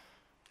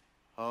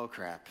 oh,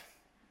 crap.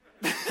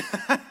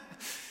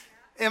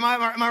 Am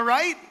I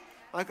right?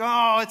 Like,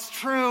 oh, it's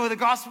true.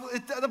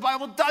 The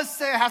Bible does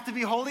say I have to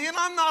be holy, and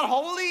I'm not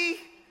holy.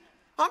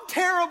 I'm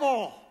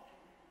terrible.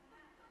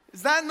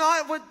 Is that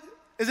not what,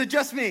 is it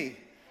just me?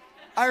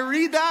 I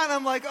read that and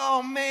I'm like,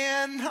 oh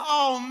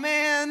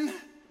man,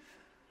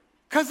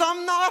 because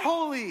I'm not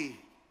holy.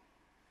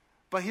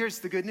 But here's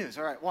the good news.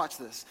 All right, watch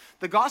this.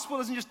 The gospel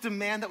doesn't just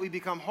demand that we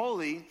become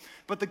holy,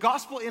 but the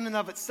gospel in and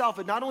of itself,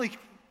 it not only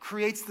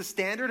creates the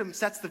standard and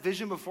sets the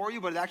vision before you,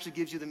 but it actually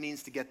gives you the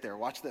means to get there.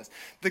 Watch this.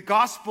 The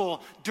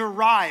gospel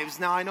derives,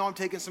 now I know I'm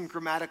taking some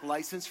grammatic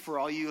license for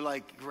all you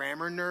like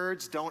grammar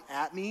nerds, don't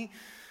at me.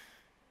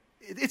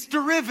 It's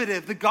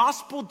derivative. The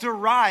gospel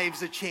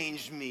derives a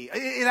changed me.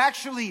 It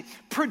actually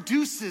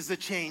produces a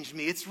changed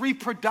me. It's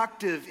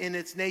reproductive in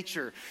its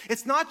nature.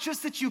 It's not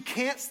just that you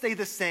can't stay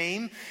the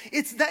same.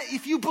 It's that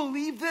if you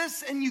believe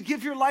this and you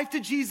give your life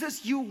to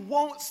Jesus, you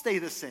won't stay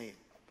the same.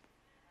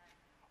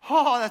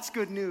 Oh, that's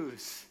good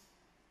news.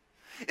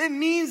 It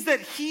means that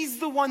he's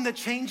the one that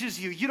changes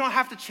you. You don't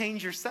have to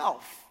change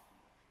yourself.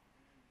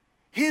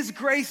 His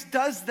grace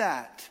does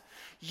that.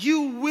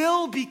 You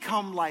will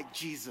become like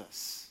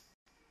Jesus.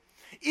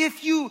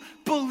 If you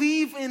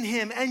believe in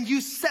him and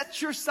you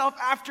set yourself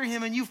after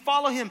him and you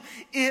follow him,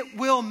 it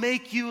will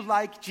make you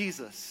like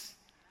Jesus.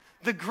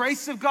 The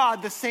grace of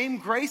God, the same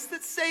grace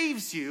that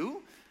saves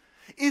you,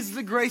 is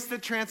the grace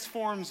that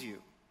transforms you.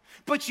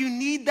 But you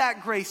need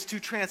that grace to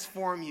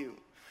transform you.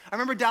 I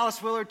remember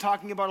Dallas Willard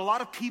talking about a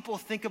lot of people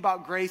think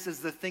about grace as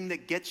the thing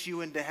that gets you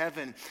into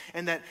heaven,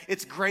 and that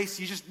it's grace,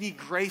 you just need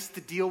grace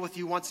to deal with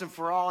you once and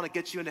for all, and it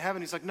gets you into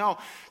heaven. He's like, no,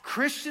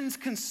 Christians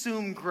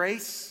consume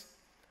grace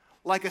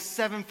like a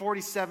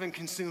 747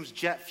 consumes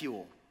jet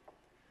fuel.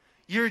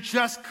 You're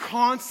just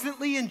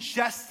constantly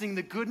ingesting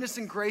the goodness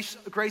and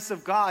grace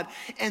of God,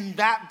 and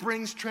that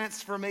brings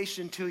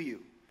transformation to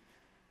you.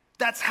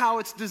 That's how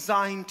it's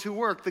designed to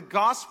work. The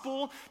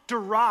gospel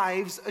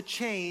derives a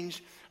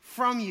change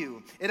from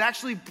you. It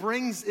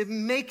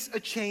makes a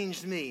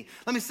changed me.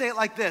 Let me say it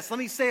like this. Let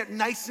me say it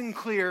nice and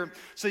clear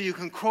so you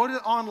can quote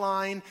it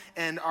online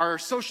and our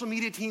social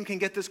media team can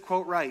get this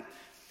quote right.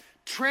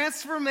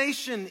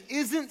 Transformation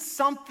isn't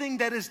something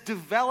that is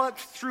developed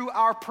through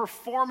our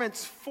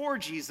performance for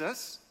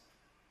Jesus.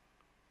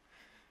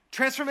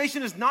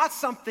 Transformation is not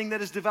something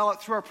that is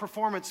developed through our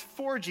performance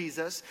for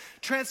Jesus.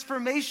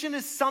 Transformation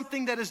is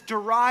something that is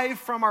derived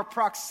from our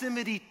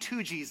proximity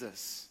to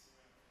Jesus.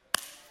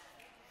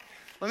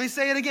 Let me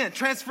say it again.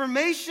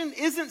 Transformation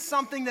isn't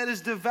something that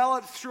is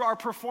developed through our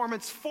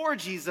performance for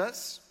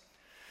Jesus.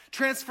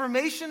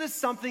 Transformation is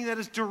something that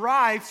is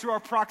derived through our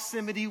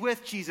proximity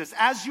with Jesus.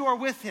 As you are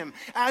with him,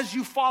 as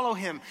you follow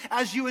him,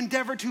 as you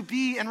endeavor to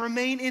be and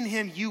remain in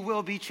him, you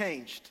will be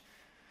changed.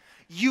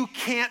 You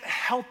can't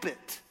help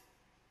it.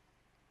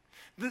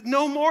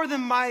 No more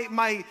than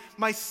my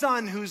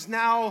son, who's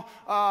now,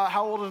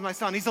 how old is my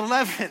son? He's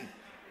 11.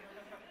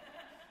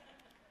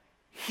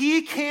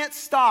 He can't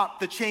stop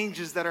the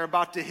changes that are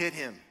about to hit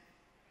him.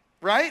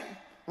 Right?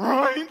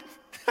 Right?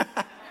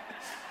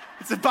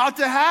 It's about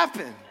to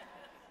happen.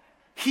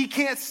 He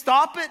can't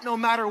stop it no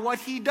matter what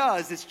he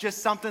does. It's just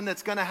something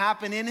that's going to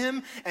happen in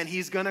him, and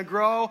he's going to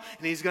grow,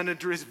 and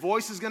his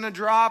voice is going to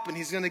drop, and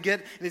he's going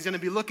to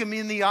be looking me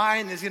in the eye,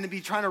 and he's going to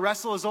be trying to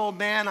wrestle his old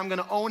man. I'm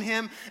going to own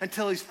him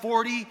until he's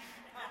 40.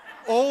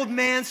 Old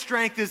man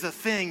strength is a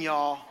thing,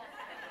 y'all.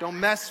 Don't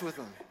mess with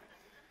him.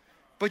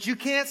 But you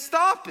can't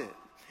stop it.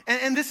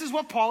 And this is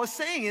what Paul is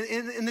saying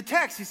in the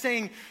text. He's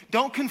saying,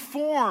 don't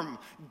conform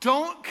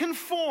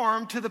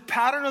to the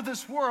pattern of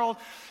this world,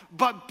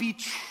 but be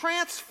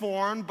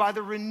transformed by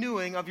the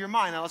renewing of your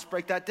mind. Now let's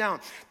break that down.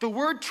 The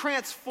word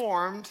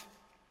transformed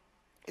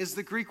is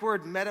the Greek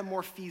word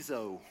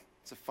metamorphizo.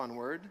 It's a fun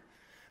word,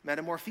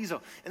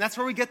 metamorphizo. And that's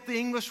where we get the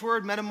English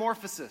word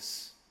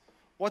metamorphosis.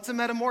 What's a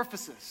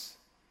metamorphosis?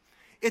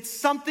 It's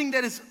something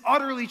that is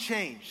utterly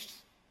changed.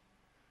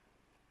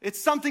 It's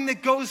something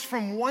that goes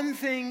from one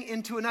thing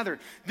into another.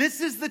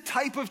 This is the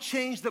type of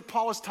change that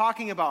Paul is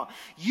talking about.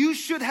 You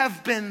should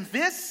have been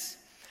this,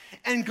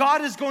 and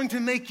God is going to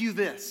make you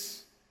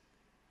this.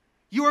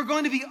 You are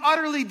going to be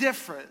utterly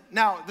different.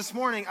 Now, this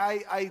morning,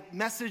 I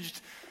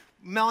messaged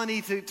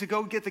Melanie to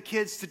go get the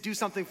kids to do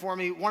something for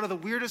me. One of the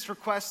weirdest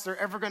requests they're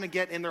ever going to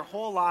get in their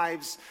whole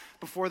lives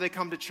before they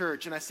come to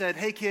church. And I said,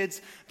 hey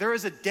kids, there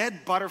is a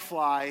dead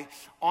butterfly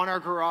on our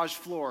garage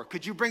floor.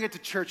 Could you bring it to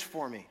church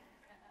for me?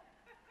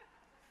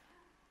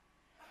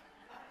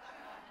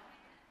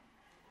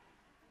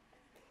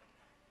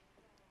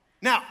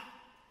 Now,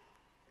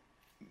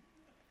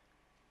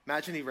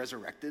 imagine he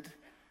resurrected.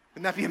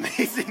 Wouldn't that be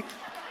amazing?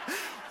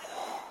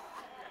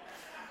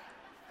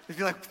 If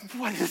you're like,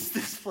 what is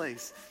this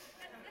place?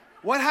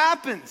 What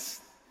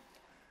happens?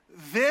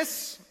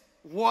 This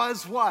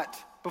was what?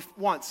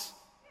 Once?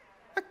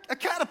 A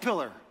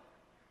caterpillar.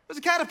 It was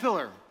a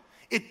caterpillar.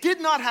 It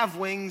did not have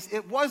wings.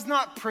 It was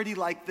not pretty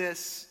like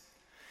this.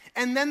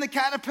 And then the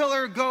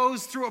caterpillar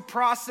goes through a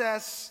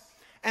process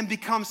and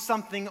becomes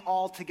something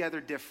altogether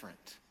different.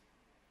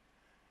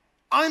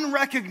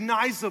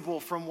 Unrecognizable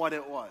from what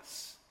it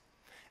was.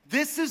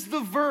 This is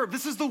the verb,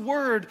 this is the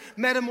word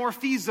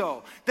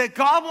metamorphizo, that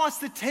God wants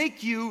to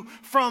take you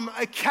from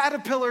a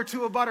caterpillar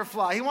to a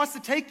butterfly. He wants to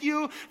take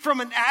you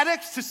from an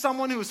addict to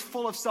someone who is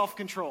full of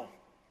self-control.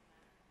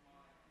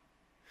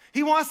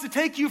 He wants to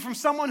take you from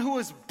someone who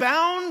is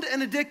bound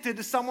and addicted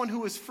to someone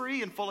who is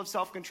free and full of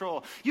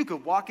self-control. You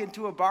could walk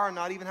into a bar and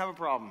not even have a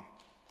problem.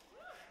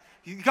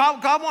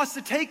 God wants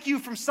to take you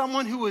from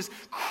someone who is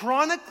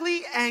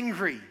chronically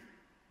angry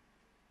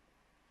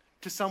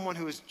to someone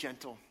who is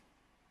gentle,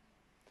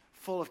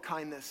 full of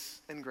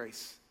kindness and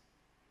grace.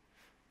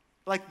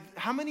 Like,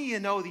 how many of you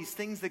know these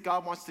things that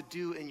God wants to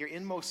do in your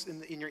inmost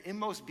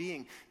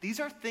being? These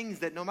are things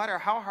that no matter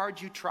how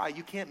hard you try,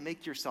 you can't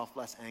make yourself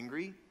less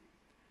angry.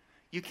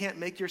 You can't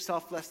make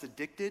yourself less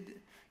addicted.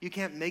 You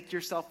can't make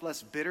yourself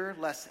less bitter,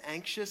 less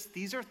anxious.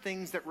 These are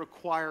things that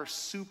require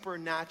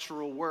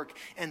supernatural work,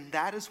 and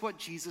that is what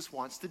Jesus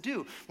wants to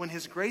do. When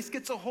his grace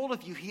gets a hold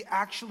of you, he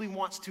actually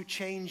wants to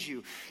change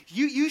you.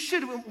 You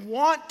should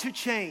want to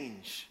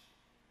change.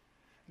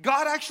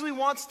 God actually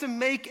wants to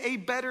make a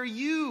better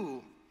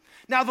you.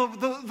 Now,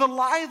 the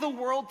lie the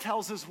world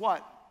tells us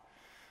what?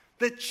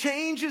 That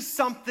change is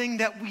something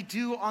that we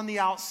do on the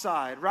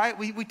outside, right?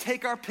 We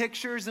take our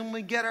pictures and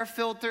we get our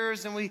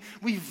filters and we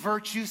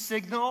virtue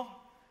signal.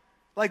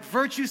 Like,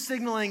 virtue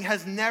signaling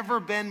has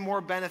never been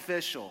more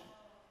beneficial.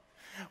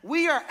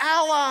 We are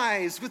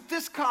allies with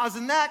this cause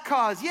and that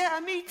cause. Yeah,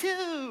 me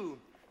too.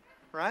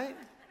 right?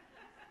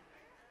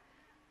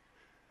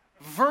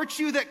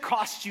 Virtue that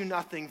costs you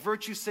nothing,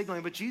 virtue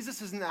signaling. But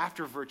Jesus isn't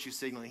after virtue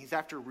signaling. He's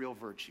after real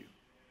virtue.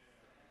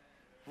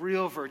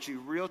 Real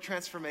virtue, real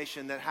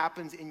transformation that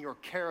happens in your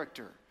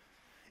character.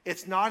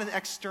 It's not an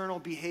external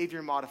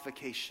behavior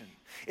modification.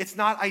 It's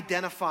not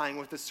identifying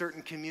with a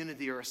certain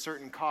community or a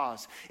certain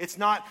cause. It's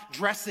not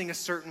dressing a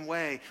certain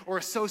way or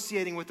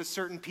associating with a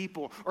certain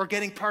people or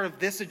getting part of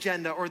this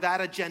agenda or that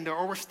agenda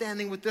or we're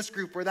standing with this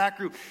group or that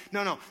group.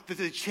 No.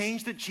 The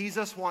change that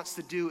Jesus wants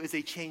to do is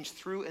a change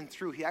through and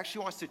through. He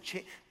actually wants to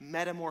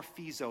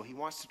metamorphizo. He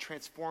wants to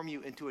transform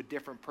you into a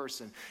different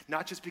person.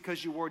 Not just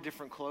because you wore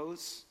different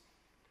clothes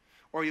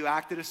or you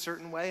acted a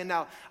certain way. And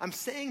now I'm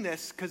saying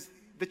this because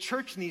the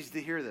church needs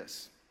to hear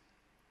this.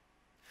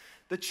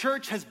 The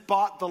church has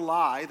bought the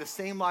lie, the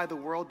same lie the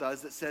world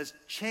does, that says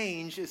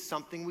change is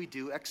something we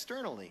do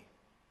externally.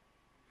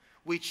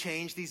 We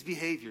change these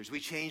behaviors, we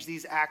change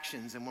these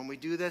actions, and when we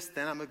do this,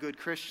 then I'm a good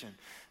Christian.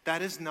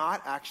 That is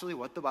not actually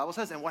what the Bible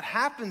says. And what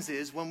happens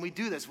is when we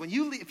do this,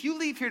 if you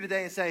leave here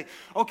today and say,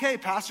 okay,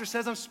 pastor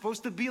says I'm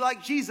supposed to be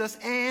like Jesus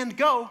and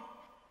go,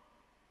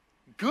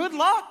 good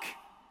luck.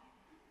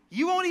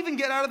 You won't even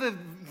get out of the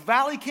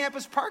Valley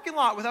campus parking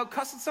lot without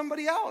cussing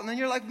somebody out. And then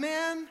you're like,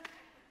 man,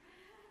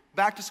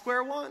 back to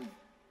square one.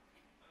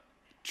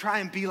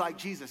 Try and be like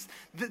Jesus.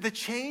 The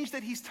change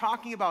that he's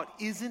talking about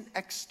isn't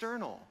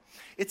external.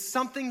 It's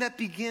something that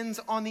begins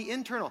on the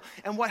internal.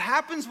 And what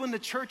happens when the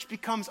church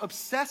becomes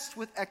obsessed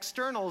with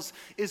externals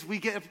is we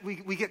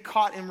get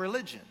caught in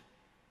religion.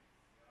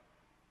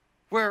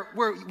 Where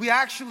we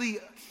actually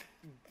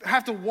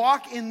have to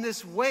walk in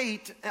this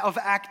weight of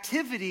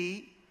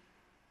activity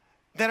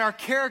that our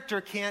character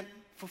can't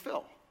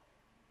fulfill.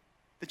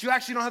 That you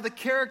actually don't have the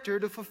character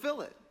to fulfill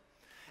it.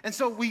 And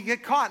so we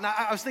get caught. And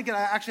I was thinking,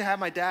 I actually had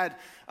my dad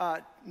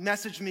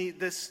message me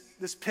this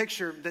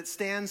picture that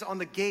stands on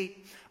the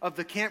gate of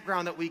the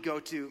campground that we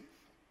go to.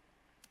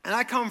 And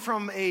I come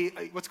from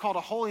what's called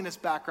a holiness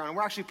background.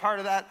 We're actually part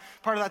of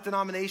that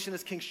denomination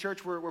as King's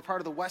Church. We're part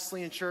of the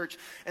Wesleyan Church.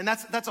 And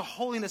that's a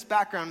holiness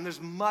background. And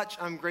there's much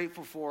I'm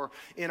grateful for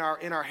in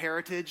our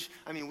heritage.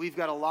 I mean, we've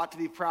got a lot to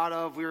be proud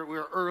of. We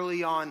were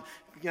early on,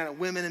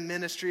 women in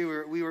ministry.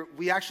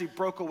 We actually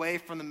broke away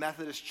from the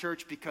Methodist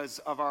Church because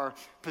of our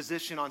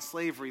position on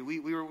slavery. We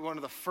were one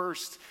of the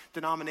first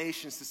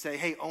denominations to say,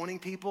 hey, owning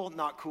people,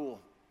 not cool.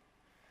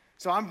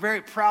 So I'm very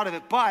proud of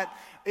it. But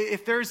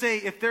if there's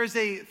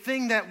a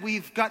thing that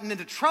we've gotten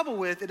into trouble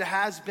with, it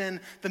has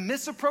been the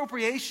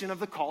misappropriation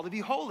of the call to be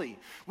holy.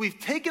 We've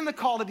taken the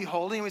call to be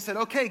holy and we said,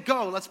 okay,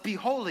 go, let's be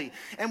holy.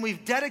 And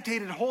we've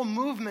dedicated whole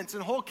movements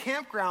and whole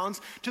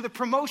campgrounds to the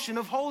promotion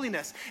of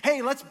holiness.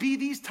 Hey, let's be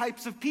these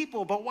types of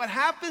people. But what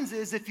happens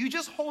is if you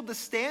just hold the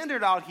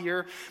standard out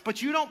here,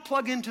 but you don't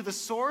plug into the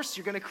source,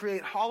 you're going to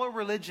create hollow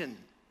religion.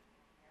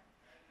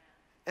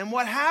 And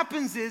what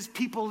happens is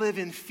people live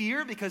in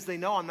fear because they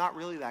know I'm not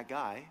really that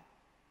guy.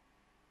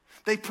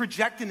 They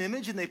project an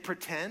image and they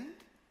pretend.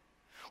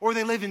 Or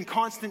they live in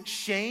constant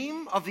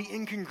shame of the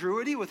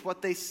incongruity with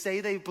what they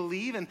say they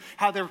believe and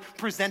how they're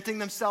presenting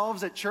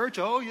themselves at church.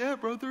 Oh yeah,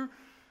 brother.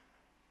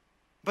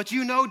 But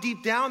you know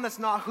deep down that's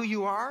not who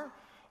you are.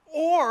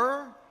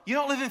 Or you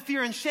don't live in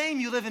fear and shame,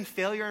 you live in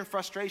failure and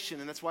frustration.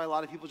 And that's why a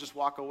lot of people just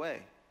walk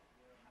away.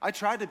 I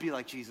tried to be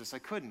like Jesus, I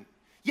couldn't.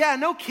 Yeah,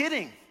 no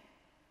kidding.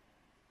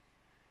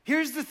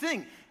 Here's the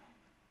thing.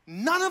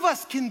 None of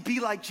us can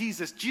be like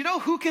Jesus. Do you know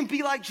who can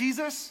be like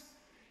Jesus?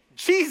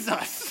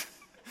 Jesus.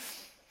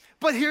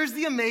 But here's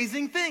the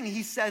amazing thing.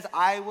 He says,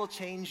 I will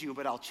change you,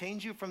 but I'll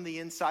change you from the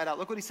inside out.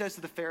 Look what he says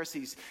to the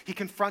Pharisees. He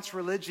confronts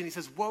religion. He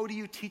says, woe to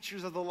you,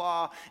 teachers of the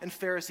law and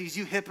Pharisees,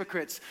 you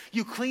hypocrites.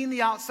 You clean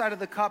the outside of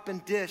the cup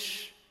and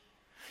dish.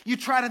 You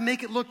try to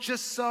make it look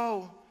just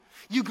so.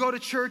 You go to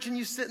church and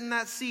you sit in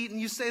that seat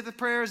and you say the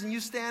prayers and you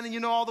stand and you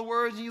know all the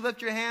words and you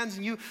lift your hands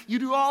and you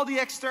do all the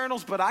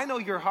externals, but I know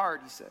your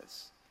heart, he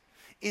says.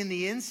 In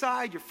the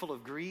inside, you're full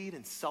of greed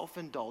and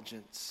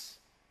self-indulgence.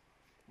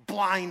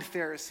 Blind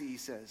Pharisee, he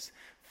says.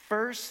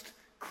 First,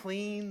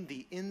 clean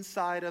the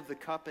inside of the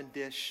cup and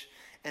dish,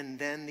 and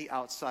then the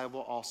outside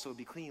will also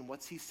be clean.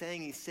 What's he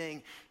saying? He's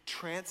saying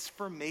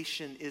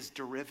transformation is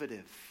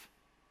derivative.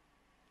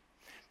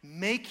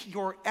 Make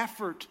your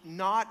effort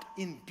not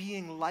in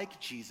being like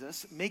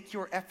Jesus. Make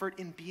your effort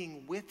in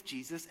being with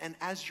Jesus. And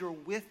as you're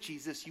with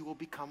Jesus, you will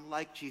become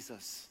like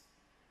Jesus.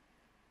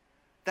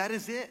 That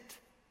is it.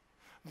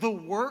 The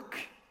work,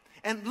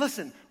 and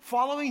listen,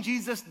 following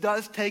Jesus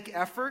does take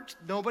effort.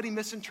 Nobody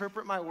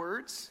misinterpret my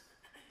words.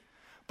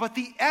 But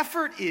the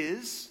effort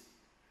is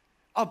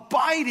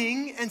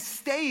abiding and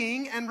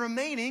staying and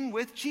remaining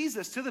with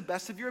Jesus to the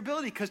best of your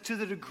ability. Because to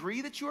the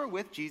degree that you are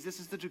with Jesus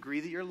is the degree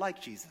that you're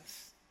like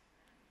Jesus.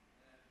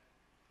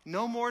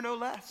 No more, no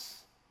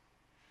less.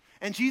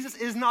 And Jesus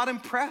is not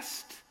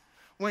impressed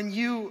when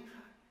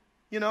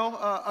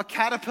a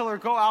caterpillar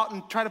go out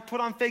and try to put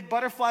on fake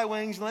butterfly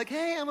wings and like,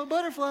 hey, I'm a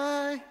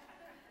butterfly.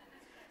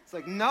 It's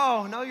like,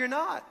 no, you're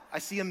not. I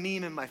see a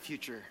meme in my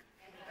future.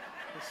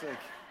 It's like,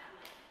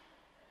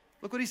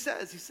 look what he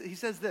says. He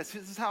says this.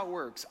 This is how it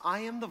works.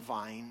 I am the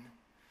vine.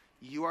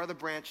 You are the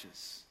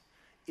branches.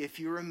 If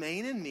you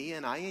remain in me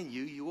and I in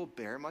you, you will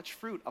bear much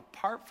fruit.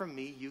 Apart from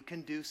me, you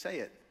can do, say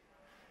it.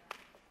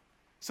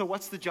 So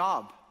what's the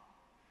job?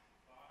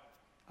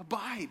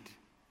 Abide.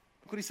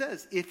 Look what he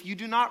says. If you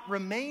do not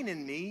remain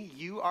in me,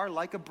 you are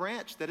like a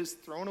branch that is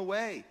thrown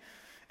away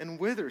and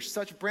withers.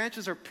 Such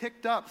branches are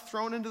picked up,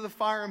 thrown into the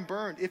fire and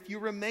burned. If you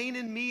remain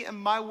in me and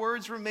my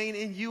words remain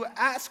in you,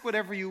 ask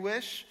whatever you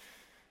wish,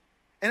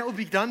 and it will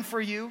be done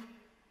for you.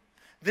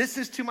 This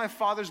is to my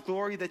Father's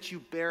glory that you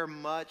bear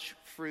much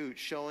fruit,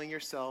 showing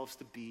yourselves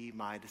to be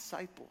my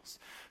disciples.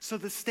 So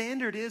the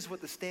standard is what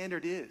the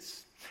standard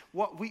is.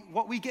 What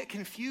we get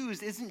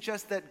confused isn't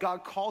just that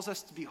God calls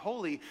us to be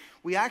holy.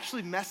 We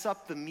actually mess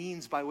up the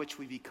means by which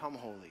we become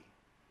holy.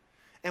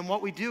 And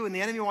what we do, and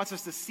the enemy wants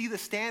us to see the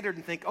standard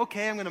and think,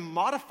 okay, I'm going to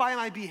modify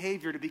my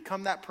behavior to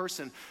become that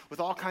person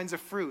with all kinds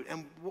of fruit.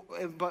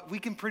 But we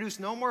can produce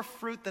no more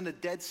fruit than a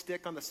dead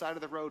stick on the side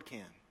of the road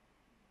can.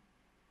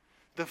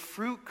 The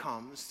fruit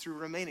comes through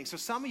remaining. So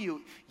some of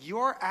you,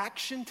 your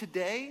action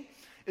today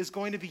is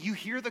going to be, you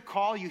hear the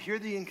call, you hear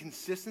the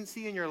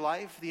inconsistency in your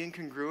life, the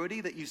incongruity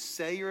that you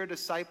say you're a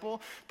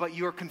disciple, but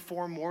you're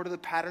conformed more to the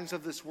patterns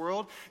of this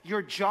world.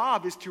 Your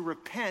job is to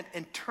repent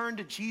and turn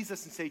to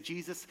Jesus and say,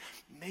 Jesus,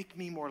 make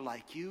me more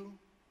like you.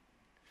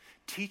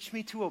 Teach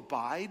me to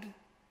abide.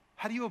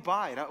 How do you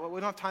abide?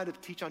 We don't have time to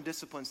teach on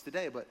disciplines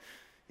today, but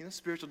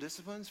spiritual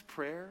disciplines,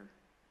 prayer,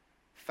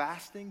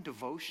 fasting,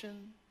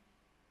 devotion,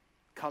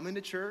 coming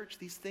to church,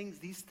 these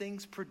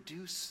things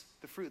produce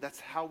the fruit. That's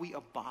how we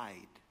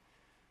abide.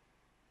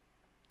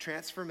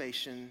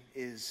 Transformation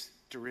is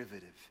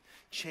derivative.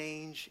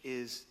 Change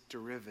is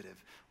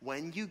derivative.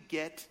 When you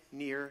get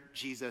near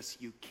Jesus,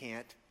 you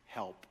can't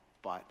help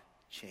but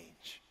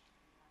change.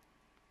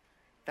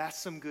 That's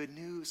some good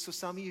news. So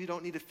some of you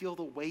don't need to feel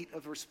the weight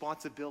of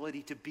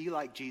responsibility to be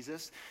like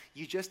Jesus.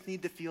 You just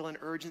need to feel an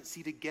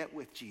urgency to get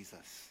with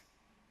Jesus.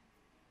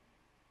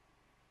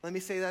 Let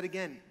me say that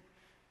again.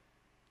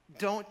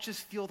 Don't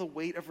just feel the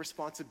weight of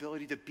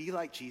responsibility to be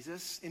like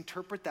Jesus.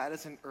 Interpret that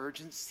as an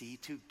urgency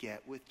to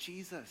get with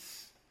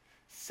Jesus.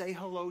 Say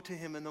hello to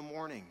him in the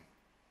morning.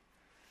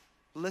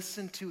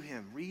 Listen to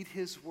him. Read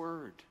his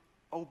word.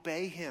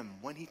 Obey him.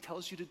 When he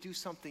tells you to do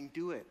something,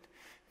 do it.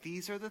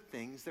 These are the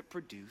things that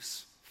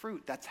produce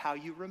fruit. That's how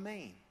you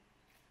remain.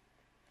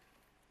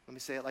 Let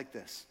me say it like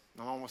this.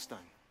 I'm almost done.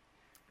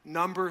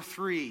 Number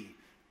 3.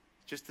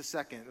 Just a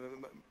second.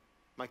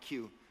 My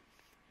cue.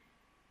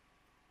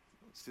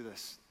 Let's do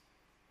this.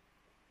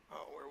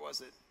 Oh, where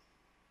was it?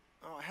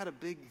 Oh, I had a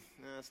big,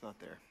 no, it's not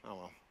there. Oh,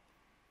 well.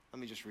 Let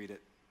me just read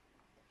it.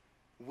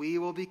 We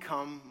will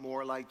become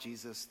more like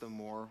Jesus the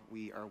more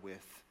we are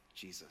with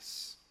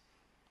Jesus.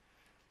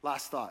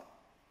 Last thought.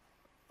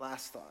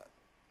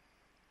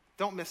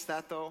 Don't miss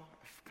that, though.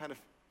 I've kind of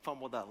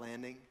fumbled that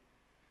landing.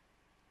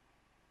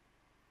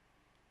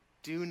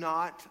 Do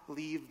not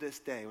leave this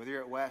day, whether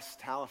you're at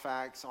West,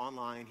 Halifax,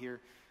 online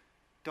here.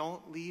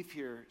 Don't leave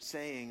here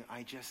saying,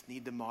 I just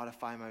need to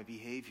modify my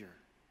behavior.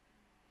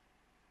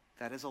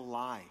 That is a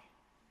lie.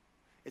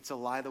 It's a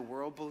lie the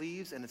world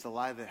believes, and it's a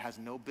lie that has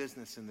no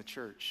business in the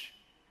church.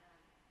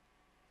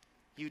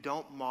 You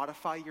don't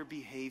modify your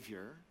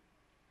behavior.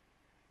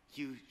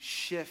 You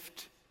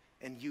shift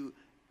and you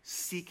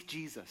seek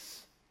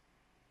Jesus.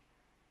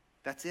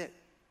 That's it.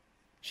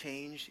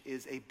 Change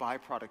is a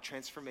byproduct.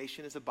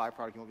 Transformation is a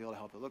byproduct. You won't be able to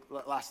help it.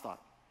 Look, last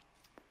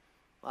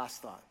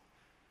thought.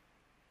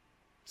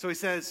 So he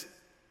says,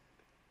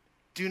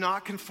 do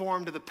not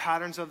conform to the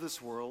patterns of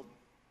this world,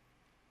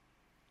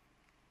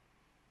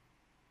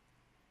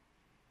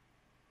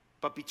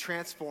 but be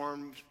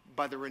transformed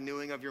by the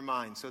renewing of your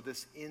mind. So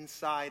this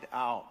inside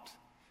out.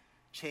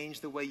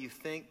 Change the way you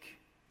think.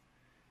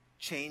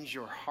 Change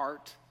your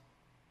heart.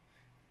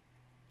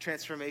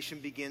 Transformation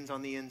begins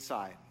on the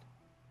inside.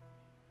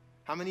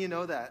 How many of you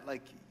know that?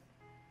 Like,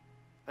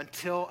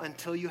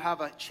 until you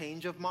have a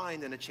change of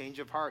mind and a change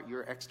of heart,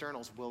 your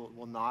externals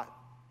will not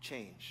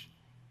change.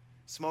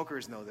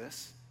 Smokers know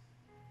this,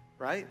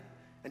 right?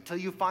 Until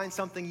you find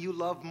something you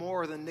love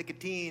more than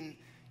nicotine,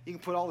 you can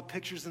put all the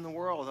pictures in the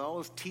world, all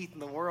those teeth in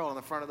the world on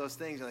the front of those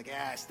things. You're like,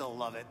 yeah, I still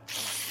love it,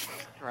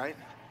 right?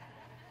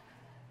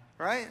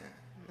 Right?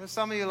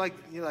 Some of you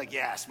you're like,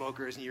 yeah,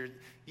 smokers, and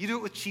you do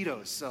it with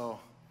Cheetos, so,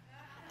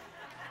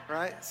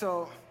 right?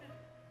 So,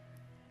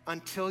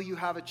 until you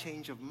have a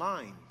change of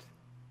mind,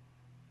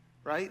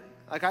 right?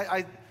 Like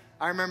I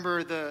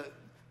remember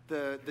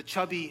the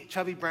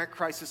chubby Brent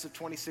crisis of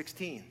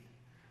 2016,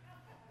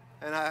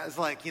 and I was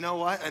like, you know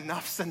what?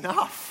 Enough's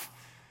enough.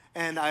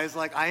 And I was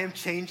like, I am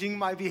changing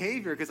my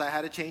behavior because I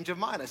had a change of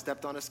mind. I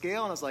stepped on a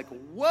scale and I was like,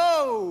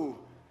 whoa,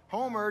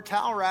 Homer,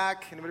 towel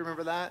rack. Anybody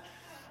remember that?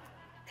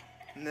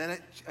 And then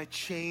I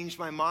changed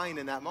my mind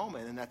in that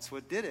moment, and that's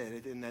what did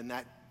it. And then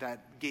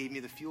that gave me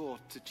the fuel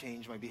to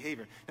change my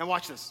behavior. Now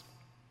watch this.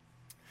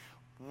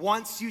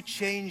 Once you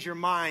change your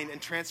mind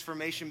and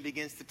transformation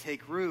begins to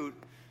take root,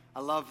 I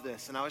love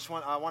this. And I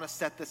want to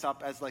set this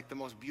up as like the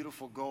most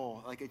beautiful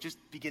goal. Like, just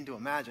begin to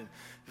imagine.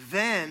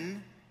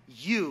 Then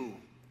you,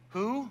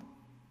 who?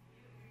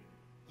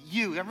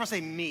 You. Everyone say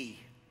me.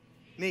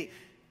 me.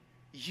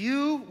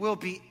 You will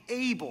be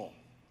able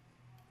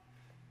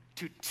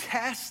to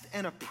test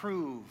and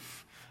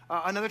approve.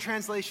 Another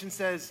translation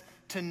says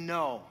to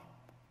know.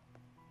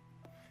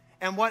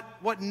 And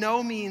what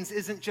know means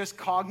isn't just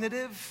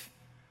cognitive,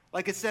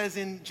 like it says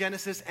in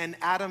Genesis, and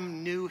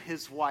Adam knew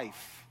his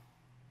wife.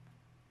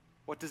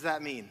 What does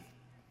that mean?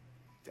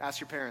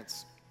 Ask your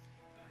parents.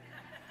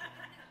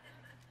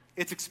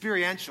 It's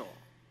experiential.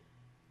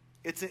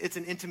 It's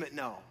an intimate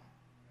know.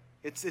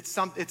 It's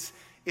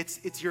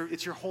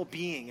your whole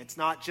being. It's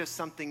not just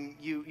something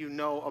you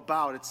know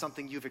about. It's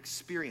something you've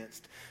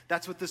experienced.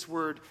 That's what this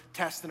word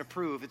test and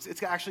approve.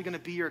 It's actually going to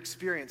be your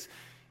experience.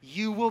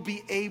 You will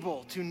be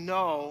able to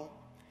know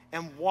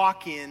and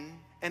walk in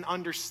and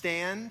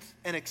understand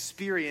and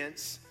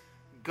experience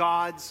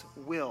God's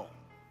will.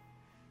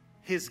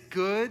 His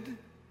good,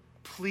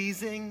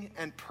 pleasing,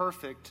 and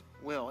perfect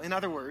will. In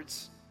other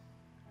words,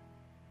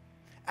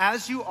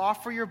 as you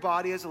offer your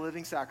body as a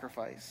living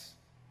sacrifice,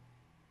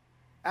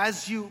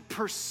 as you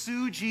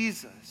pursue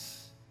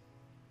Jesus,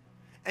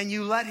 and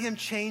you let him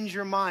change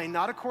your mind,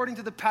 not according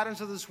to the patterns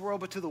of this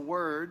world, but to the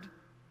word,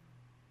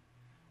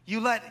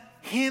 you let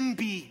him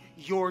be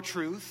your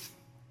truth,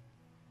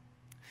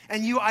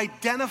 and you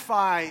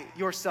identify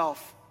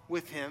yourself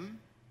with him,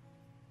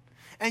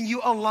 and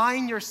you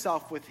align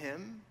yourself with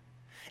him,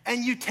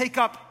 and you take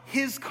up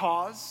his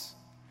cause,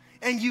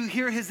 and you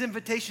hear his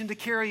invitation to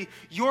carry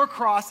your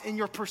cross in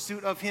your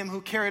pursuit of him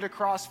who carried a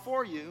cross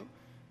for you.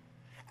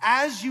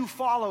 As you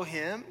follow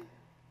him,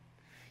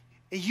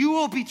 you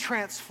will be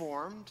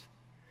transformed,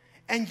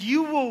 and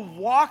you will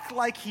walk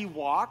like he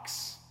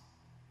walks,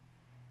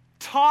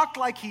 talk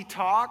like he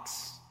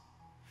talks,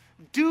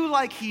 do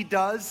like he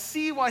does,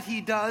 see what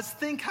he does,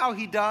 think how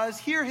he does,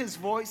 hear his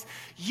voice.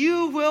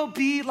 You will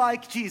be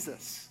like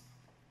Jesus.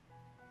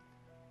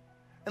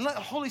 And let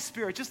the Holy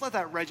Spirit, just let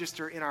that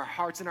register in our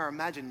hearts, in our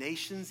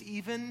imaginations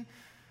even.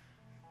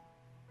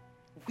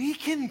 We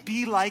can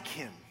be like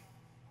him.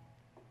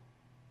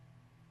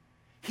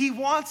 He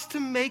wants to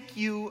make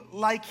you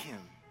like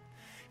him.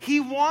 He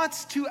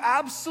wants to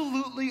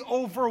absolutely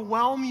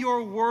overwhelm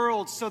your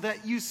world so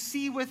that you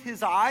see with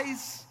his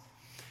eyes,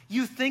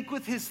 you think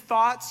with his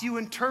thoughts, you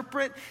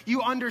interpret,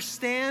 you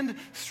understand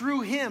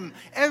through him.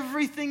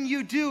 Everything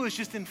you do is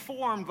just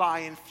informed by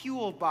and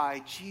fueled by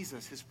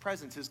Jesus, his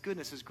presence, his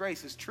goodness, his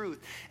grace, his truth,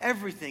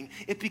 everything.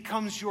 It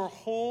becomes your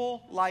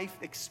whole life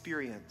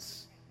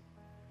experience.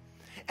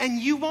 And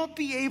you won't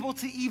be able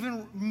to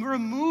even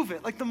remove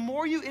it. Like the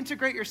more you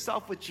integrate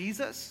yourself with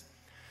Jesus,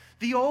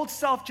 the old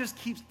self just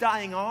keeps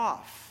dying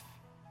off.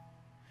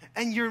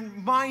 And your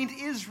mind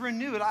is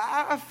renewed.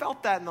 I've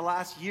felt that in the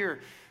last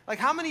year. Like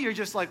how many are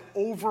just like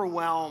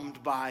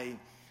overwhelmed by,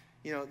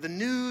 the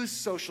news,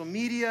 social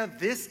media,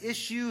 this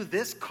issue,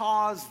 this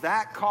cause,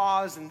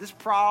 and this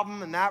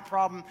problem and that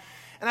problem.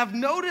 And I've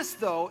noticed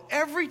though,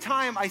 every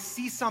time I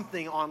see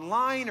something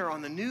online or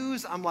on the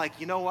news, I'm like,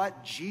 you know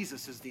what?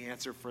 Jesus is the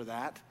answer for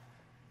that.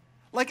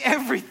 Like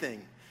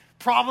everything.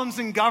 Problems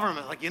in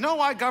government. Like, you know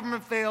why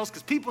government fails?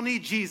 Because people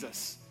need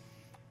Jesus.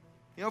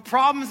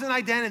 Problems in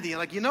identity.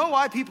 Like, you know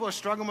why people are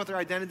struggling with their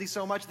identity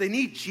so much? They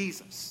need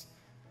Jesus.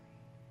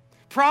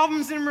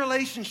 Problems in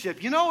relationship.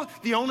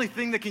 The only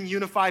thing that can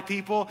unify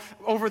people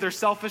over their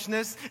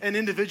selfishness and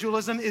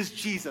individualism is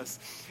Jesus.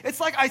 It's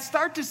like I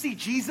start to see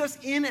Jesus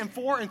in and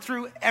for and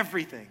through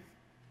everything.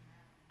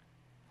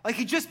 Like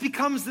he just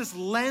becomes this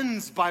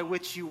lens by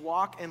which you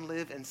walk and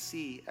live and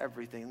see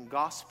everything.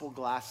 Gospel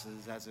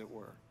glasses, as it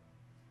were.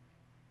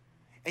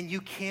 And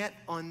you can't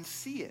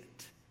unsee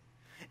it.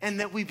 And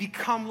that we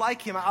become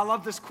like him. I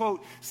love this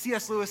quote.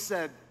 C.S. Lewis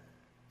said,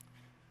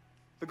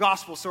 the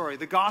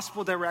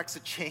gospel directs a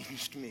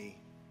changed me.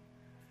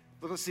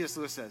 Look what C.S.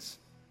 Lewis says.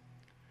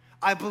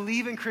 I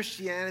believe in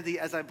Christianity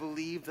as I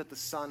believe that the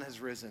sun has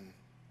risen.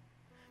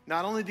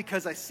 Not only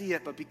because I see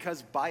it, but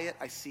because by it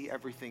I see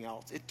everything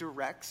else. It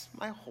directs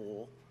my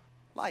whole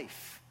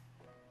life.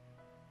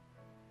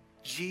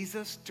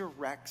 Jesus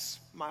directs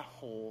my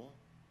whole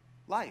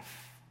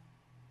life.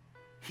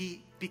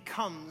 He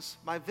becomes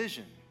my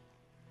vision.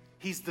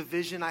 He's the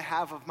vision I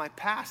have of my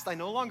past. I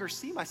no longer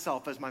see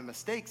myself as my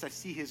mistakes. I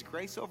see his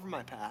grace over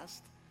my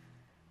past.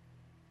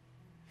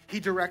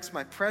 He directs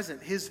my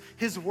present.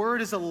 His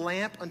word is a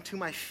lamp unto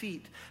my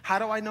feet. How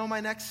do I know my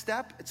next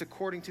step? It's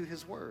according to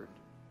his word.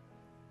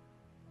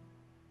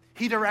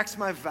 He directs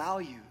my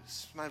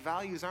values. My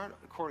values aren't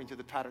according to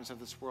the patterns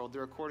of this world.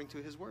 They're according to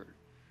his word.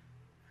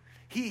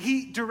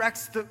 He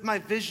directs my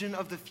vision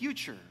of the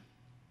future.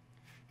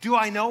 Do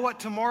I know what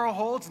tomorrow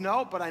holds?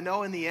 No, but I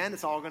know in the end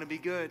it's all going to be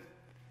good.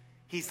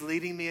 He's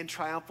leading me in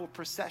triumphal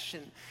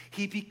procession.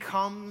 He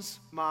becomes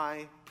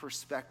my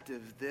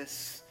perspective.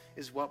 This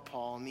is what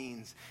Paul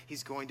means.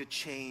 He's going to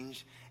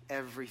change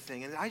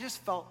everything. And I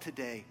just felt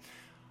today,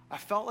 I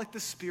felt like the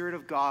Spirit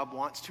of God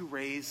wants to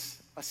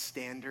raise a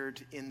standard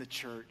in the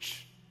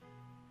church.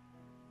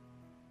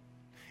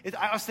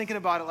 I was thinking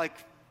about it like,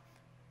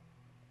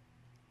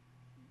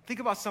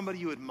 think about somebody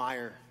you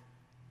admire.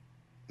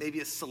 Maybe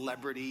a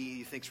celebrity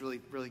you think's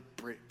really, really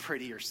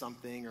pretty or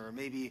something, or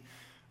maybe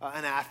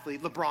an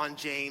athlete, LeBron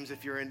James,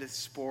 if you're into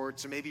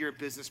sports, or maybe you're a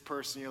business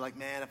person, you're like,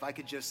 man, if I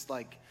could just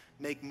like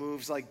make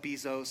moves like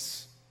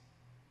Bezos.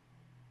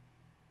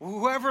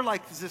 Whoever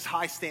like is this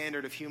high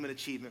standard of human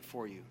achievement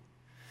for you.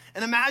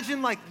 And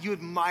imagine like you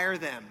admire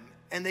them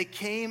and they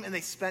came and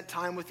they spent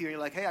time with you and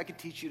you're like, hey, I can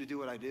teach you to do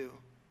what I do.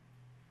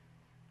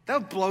 That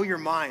would blow your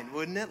mind,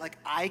 wouldn't it? Like,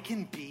 I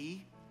can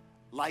be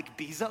like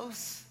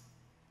Bezos.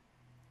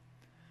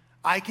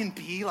 I can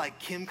be like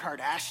Kim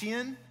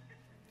Kardashian.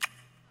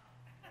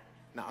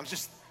 No, I'm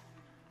just,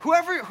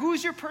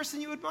 who's your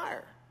person you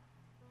admire?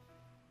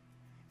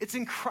 It's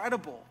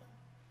incredible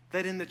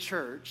that in the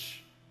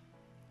church,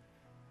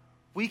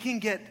 we can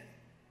get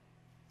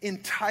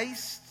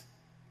enticed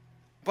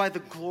by the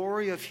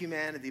glory of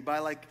humanity, by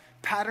like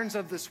patterns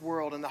of this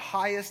world and the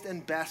highest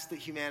and best that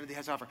humanity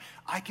has to offer.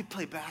 I could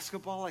play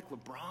basketball like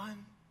LeBron.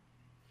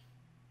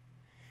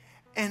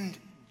 And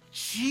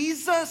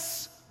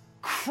Jesus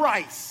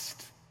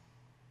Christ,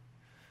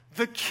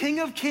 the King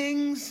of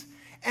Kings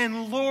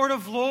and Lord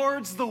of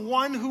Lords, the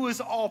one who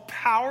is all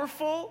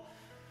powerful,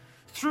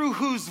 through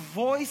whose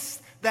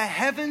voice the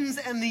heavens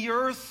and the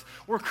earth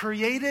were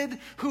created,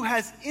 who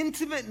has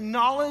intimate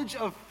knowledge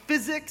of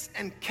physics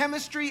and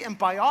chemistry and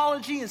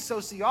biology and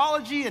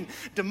sociology and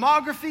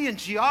demography and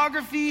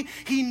geography.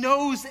 He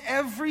knows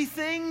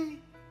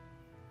everything.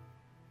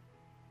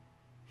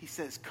 He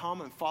says,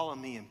 come and follow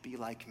me and be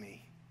like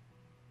me.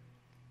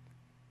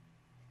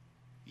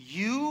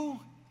 You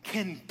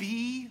can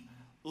be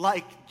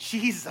like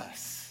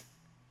Jesus.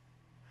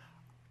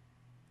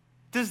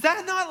 Does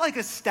that not like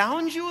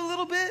astound you a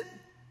little bit?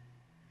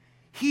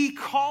 He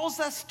calls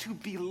us to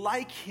be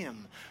like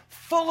him,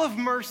 full of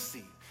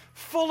mercy,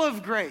 full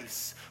of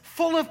grace,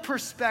 full of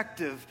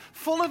perspective,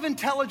 full of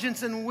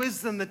intelligence and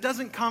wisdom that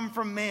doesn't come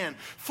from man,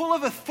 full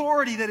of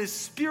authority that is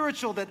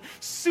spiritual, that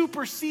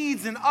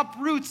supersedes and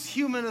uproots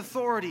human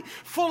authority,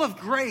 full of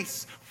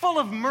grace, full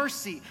of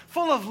mercy,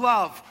 full of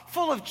love,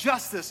 full of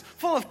justice,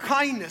 full of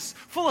kindness,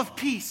 full of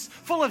peace,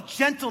 full of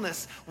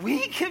gentleness. We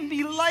can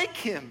be like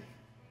him.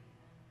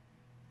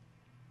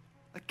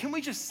 Like, can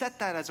we just set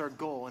that as our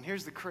goal? And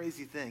here's the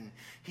crazy thing.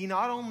 He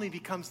not only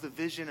becomes the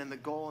vision and the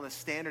goal and the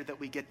standard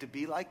that we get to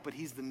be like, but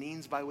he's the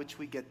means by which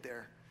we get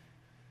there.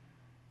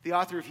 The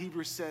author of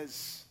Hebrews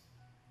says,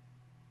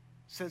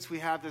 since we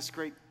have this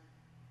great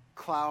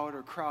cloud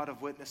or crowd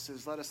of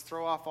witnesses, let us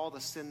throw off all the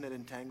sin that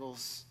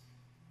entangles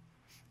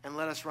and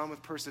let us run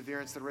with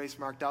perseverance the race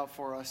marked out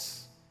for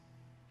us,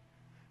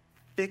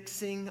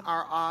 fixing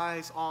our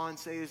eyes on,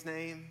 say his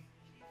name,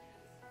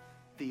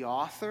 the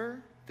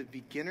author, the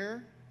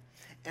beginner,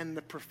 and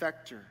the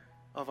perfecter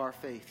of our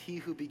faith. He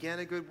who began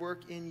a good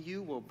work in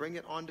you will bring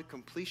it on to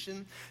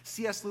completion.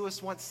 C.S.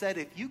 Lewis once said,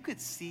 if you could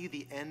see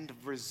the end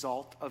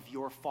result of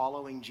your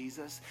following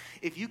Jesus,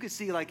 if you could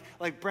see, like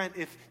Brent,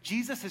 if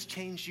Jesus has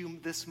changed you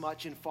this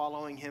much in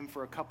following him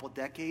for a couple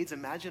decades,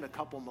 imagine a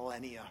couple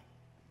millennia.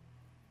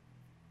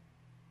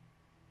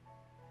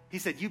 He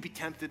said, you'd be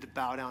tempted to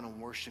bow down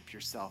and worship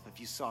yourself if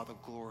you saw the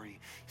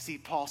glory. See,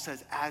 Paul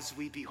says, as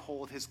we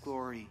behold his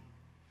glory,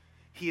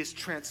 he is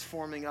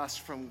transforming us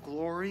from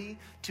glory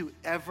to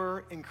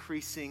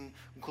ever-increasing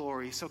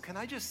glory. So can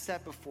I just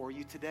set before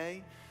you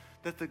today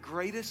that the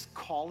greatest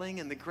calling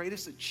and the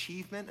greatest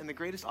achievement and the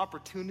greatest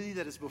opportunity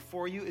that is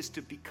before you is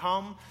to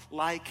become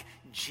like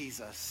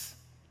Jesus.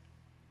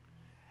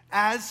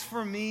 As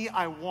for me,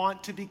 I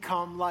want to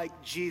become like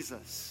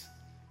Jesus.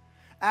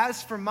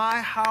 As for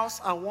my house,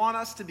 I want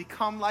us to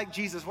become like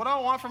Jesus. What do I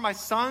want for my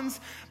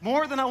sons?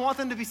 More than I want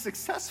them to be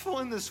successful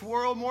in this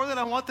world, more than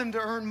I want them to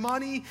earn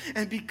money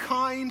and be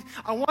kind,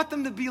 I want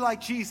them to be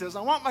like Jesus.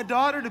 I want my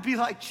daughter to be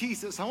like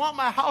Jesus. I want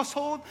my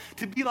household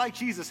to be like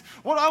Jesus.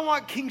 What do I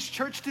want King's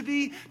Church to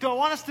be? Do I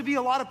want us to be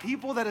a lot of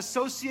people that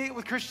associate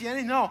with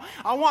Christianity? No.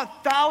 I want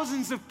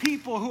thousands of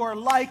people who are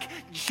like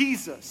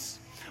Jesus,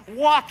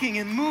 walking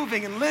and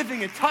moving and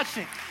living and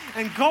touching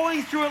and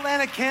going through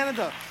Atlantic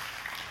Canada.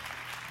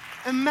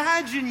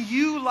 Imagine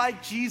you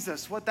like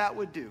Jesus, what that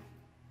would do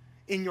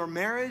in your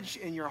marriage,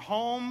 in your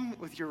home,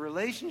 with your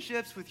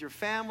relationships, with your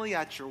family,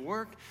 at your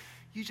work.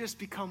 You just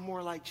become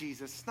more like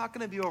Jesus. It's not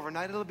going to be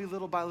overnight. It'll be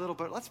little by little,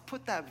 but let's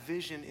put that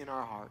vision in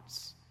our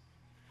hearts.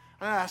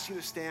 I'm going to ask you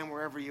to stand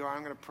wherever you are.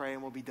 I'm going to pray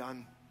and we'll be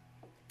done.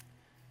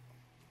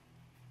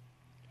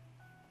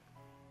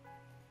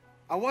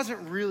 I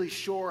wasn't really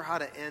sure how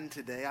to end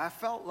today. I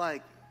felt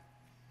like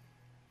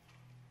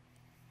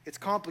it's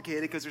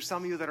complicated because there's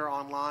some of you that are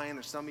online.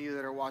 There's some of you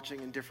that are watching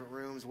in different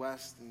rooms,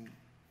 West and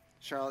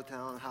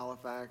Charlottetown,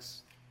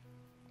 Halifax.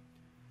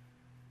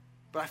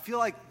 But I feel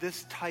like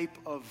this type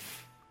of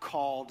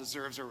call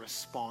deserves a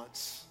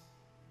response.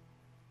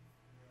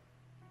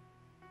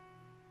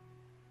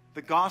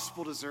 The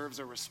gospel deserves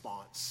a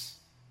response.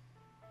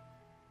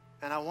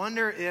 And I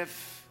wonder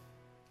if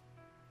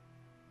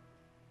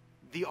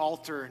the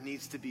altar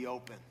needs to be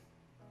open.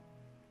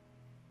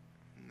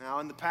 Now,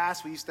 in the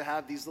past, we used to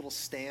have these little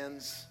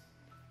stands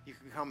you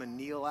could come and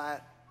kneel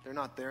at. They're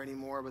not there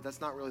anymore, but that's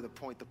not really the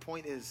point. The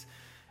point is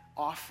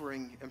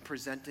offering and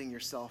presenting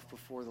yourself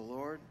before the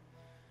Lord.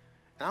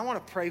 And I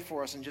want to pray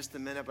for us in just a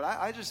minute, but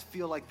I just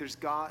feel like there's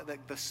God,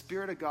 that the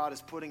Spirit of God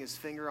is putting his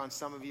finger on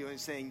some of you and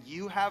saying,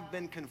 you have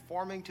been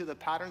conforming to the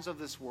patterns of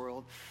this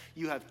world.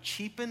 You have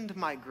cheapened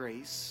my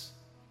grace.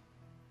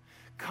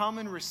 Come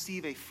and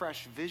receive a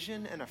fresh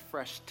vision and a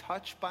fresh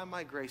touch by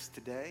my grace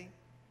today.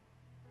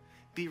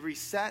 Be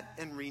reset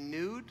and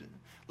renewed.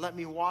 Let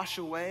me wash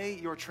away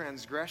your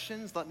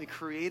transgressions. Let me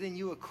create in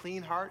you a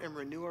clean heart and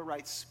renew a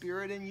right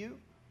spirit in you.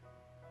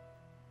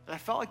 And I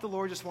felt like the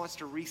Lord just wants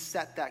to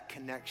reset that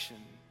connection.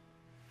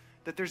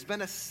 That there's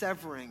been a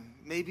severing.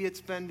 Maybe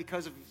it's been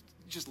because of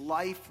just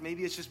life.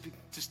 Maybe it's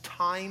just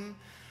time.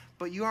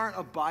 But you aren't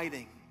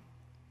abiding.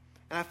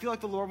 And I feel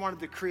like the Lord wanted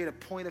to create a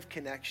point of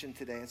connection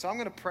today. And so I'm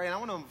going to pray, and I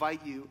want to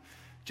invite you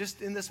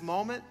just in this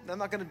moment. I'm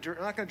not going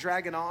to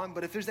drag it on,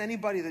 but if there's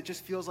anybody that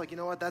just feels like, you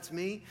know what, that's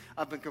me.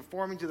 I've been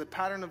conforming to the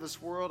pattern of this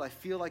world. I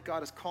feel like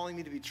God is calling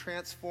me to be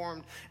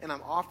transformed, and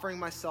I'm offering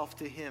myself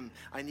to him.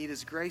 I need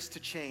his grace to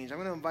change. I'm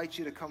going to invite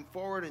you to come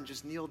forward and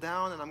just kneel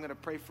down, and I'm going to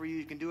pray for you.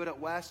 You can do it at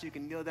West. You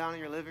can kneel down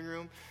in your living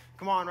room.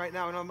 Come on right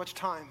now. We don't have much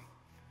time.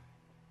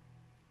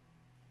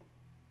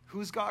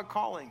 Who's God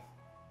calling?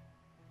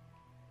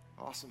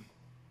 Awesome.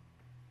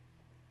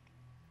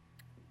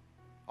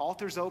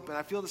 Altar's open.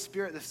 I feel the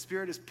Spirit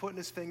is putting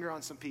his finger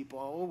on some people.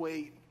 Oh,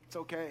 wait. It's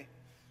okay.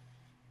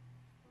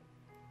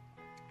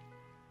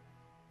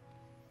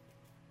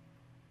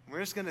 We're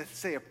just going to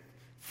say a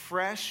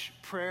fresh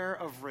prayer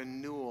of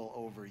renewal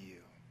over you.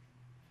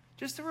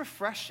 Just a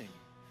refreshing.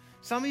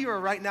 Some of you are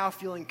right now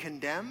feeling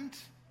condemned.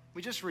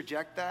 We just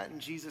reject that in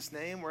Jesus'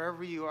 name.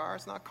 Wherever you are,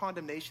 it's not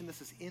condemnation.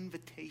 This is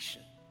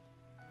invitation.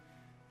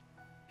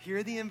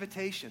 Hear the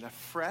invitation. A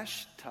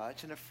fresh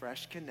touch and a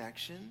fresh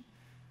connection.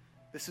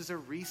 This is a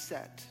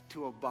reset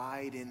to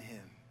abide in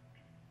him.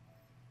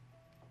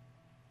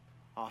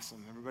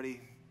 Awesome.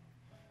 Everybody?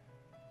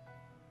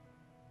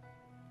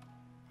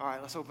 All right,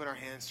 let's open our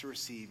hands to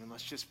receive, and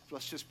let's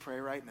just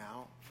pray right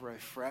now for a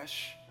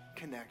fresh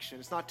connection.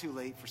 It's not too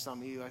late for some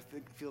of you. I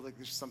feel like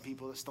there's some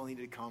people that still need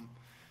to come.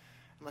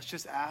 And let's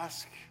just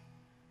ask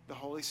the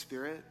Holy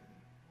Spirit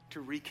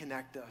to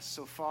reconnect us.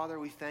 So, Father,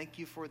 we thank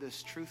you for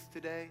this truth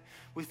today.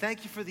 We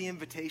thank you for the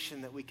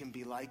invitation that we can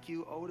be like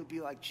you. Oh, to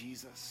be like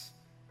Jesus.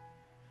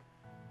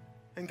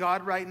 And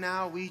God, right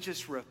now, we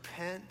just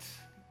repent,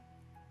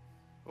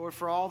 Lord,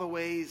 for all the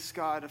ways,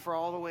 God, for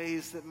all the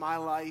ways that my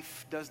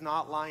life does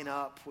not line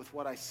up with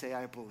what I say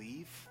I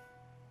believe.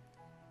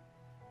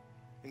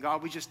 And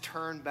God, we just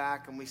turn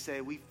back and we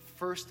say,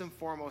 first and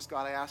foremost,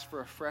 God, I ask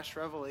for a fresh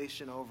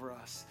revelation over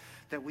us,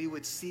 that we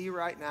would see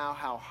right now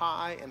how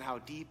high and how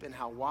deep and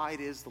how wide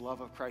is the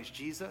love of Christ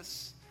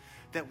Jesus,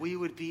 that we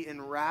would be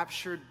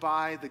enraptured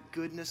by the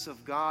goodness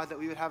of God, that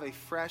we would have a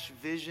fresh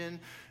vision,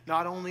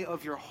 not only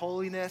of your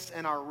holiness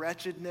and our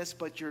wretchedness,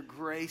 but your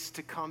grace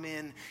to come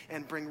in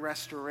and bring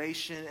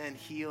restoration and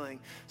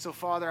healing. So,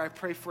 Father, I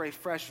pray for a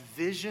fresh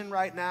vision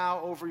right now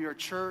over your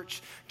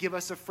church. Give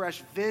us a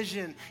fresh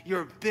vision.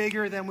 You're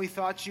bigger than we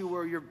thought you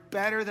were. You're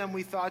better than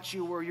we thought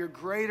you were. You're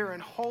greater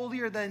and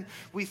holier than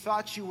we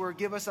thought you were.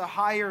 Give us a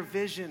higher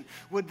vision.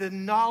 Would the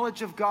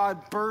knowledge of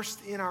God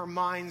burst in our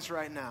minds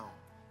right now?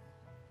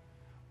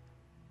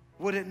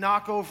 Would it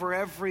knock over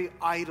every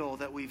idol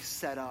that we've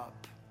set up?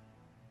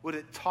 Would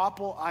it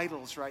topple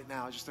idols right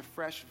now? Just a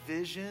fresh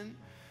vision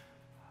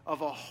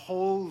of a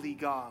holy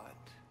God.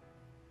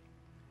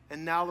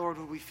 And now, Lord,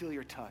 would we feel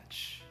your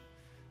touch?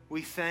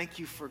 We thank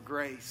you for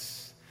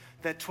grace,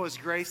 that 'twas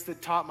grace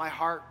that taught my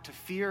heart to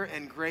fear,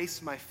 and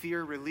grace my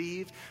fear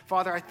relieved.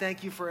 Father, I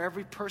thank you for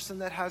every person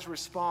that has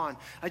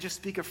responded. I just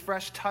speak a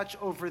fresh touch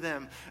over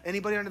them.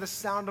 Anybody under the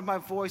sound of my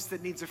voice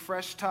that needs a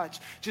fresh touch,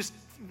 just,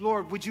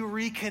 Lord, would you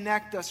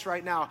reconnect us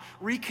right now?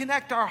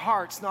 Reconnect our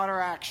hearts, not our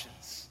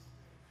actions.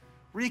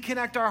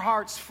 Reconnect our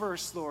hearts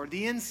first, Lord.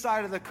 The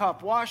inside of the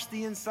cup. Wash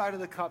the inside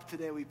of the cup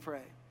today, we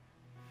pray.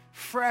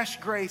 Fresh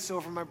grace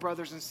over my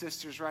brothers and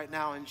sisters right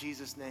now in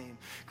Jesus' name.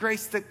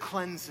 Grace that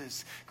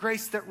cleanses.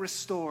 Grace that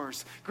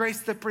restores. Grace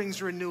that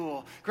brings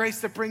renewal.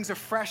 Grace that brings a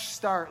fresh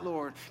start,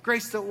 Lord.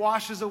 Grace that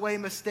washes away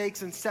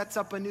mistakes and sets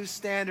up a new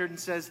standard and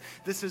says,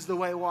 this is the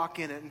way, walk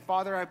in it. And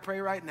Father, I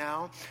pray right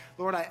now,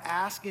 Lord, I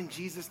ask in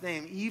Jesus'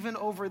 name, even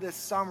over this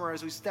summer,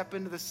 as we step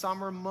into the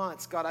summer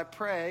months, God, I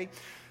pray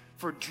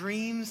for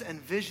dreams and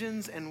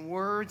visions and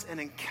words and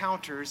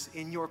encounters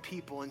in your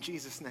people in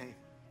Jesus' name.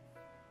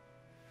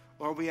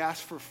 Lord, we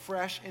ask for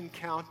fresh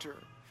encounter.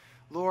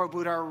 Lord,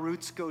 would our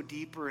roots go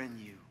deeper in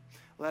you?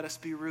 Let us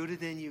be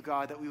rooted in you,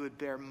 God, that we would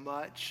bear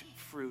much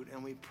fruit.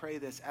 And we pray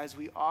this as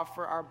we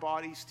offer our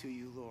bodies to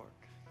you, Lord.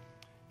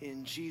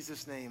 In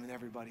Jesus' name, and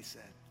everybody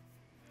said,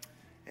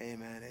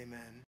 amen, amen.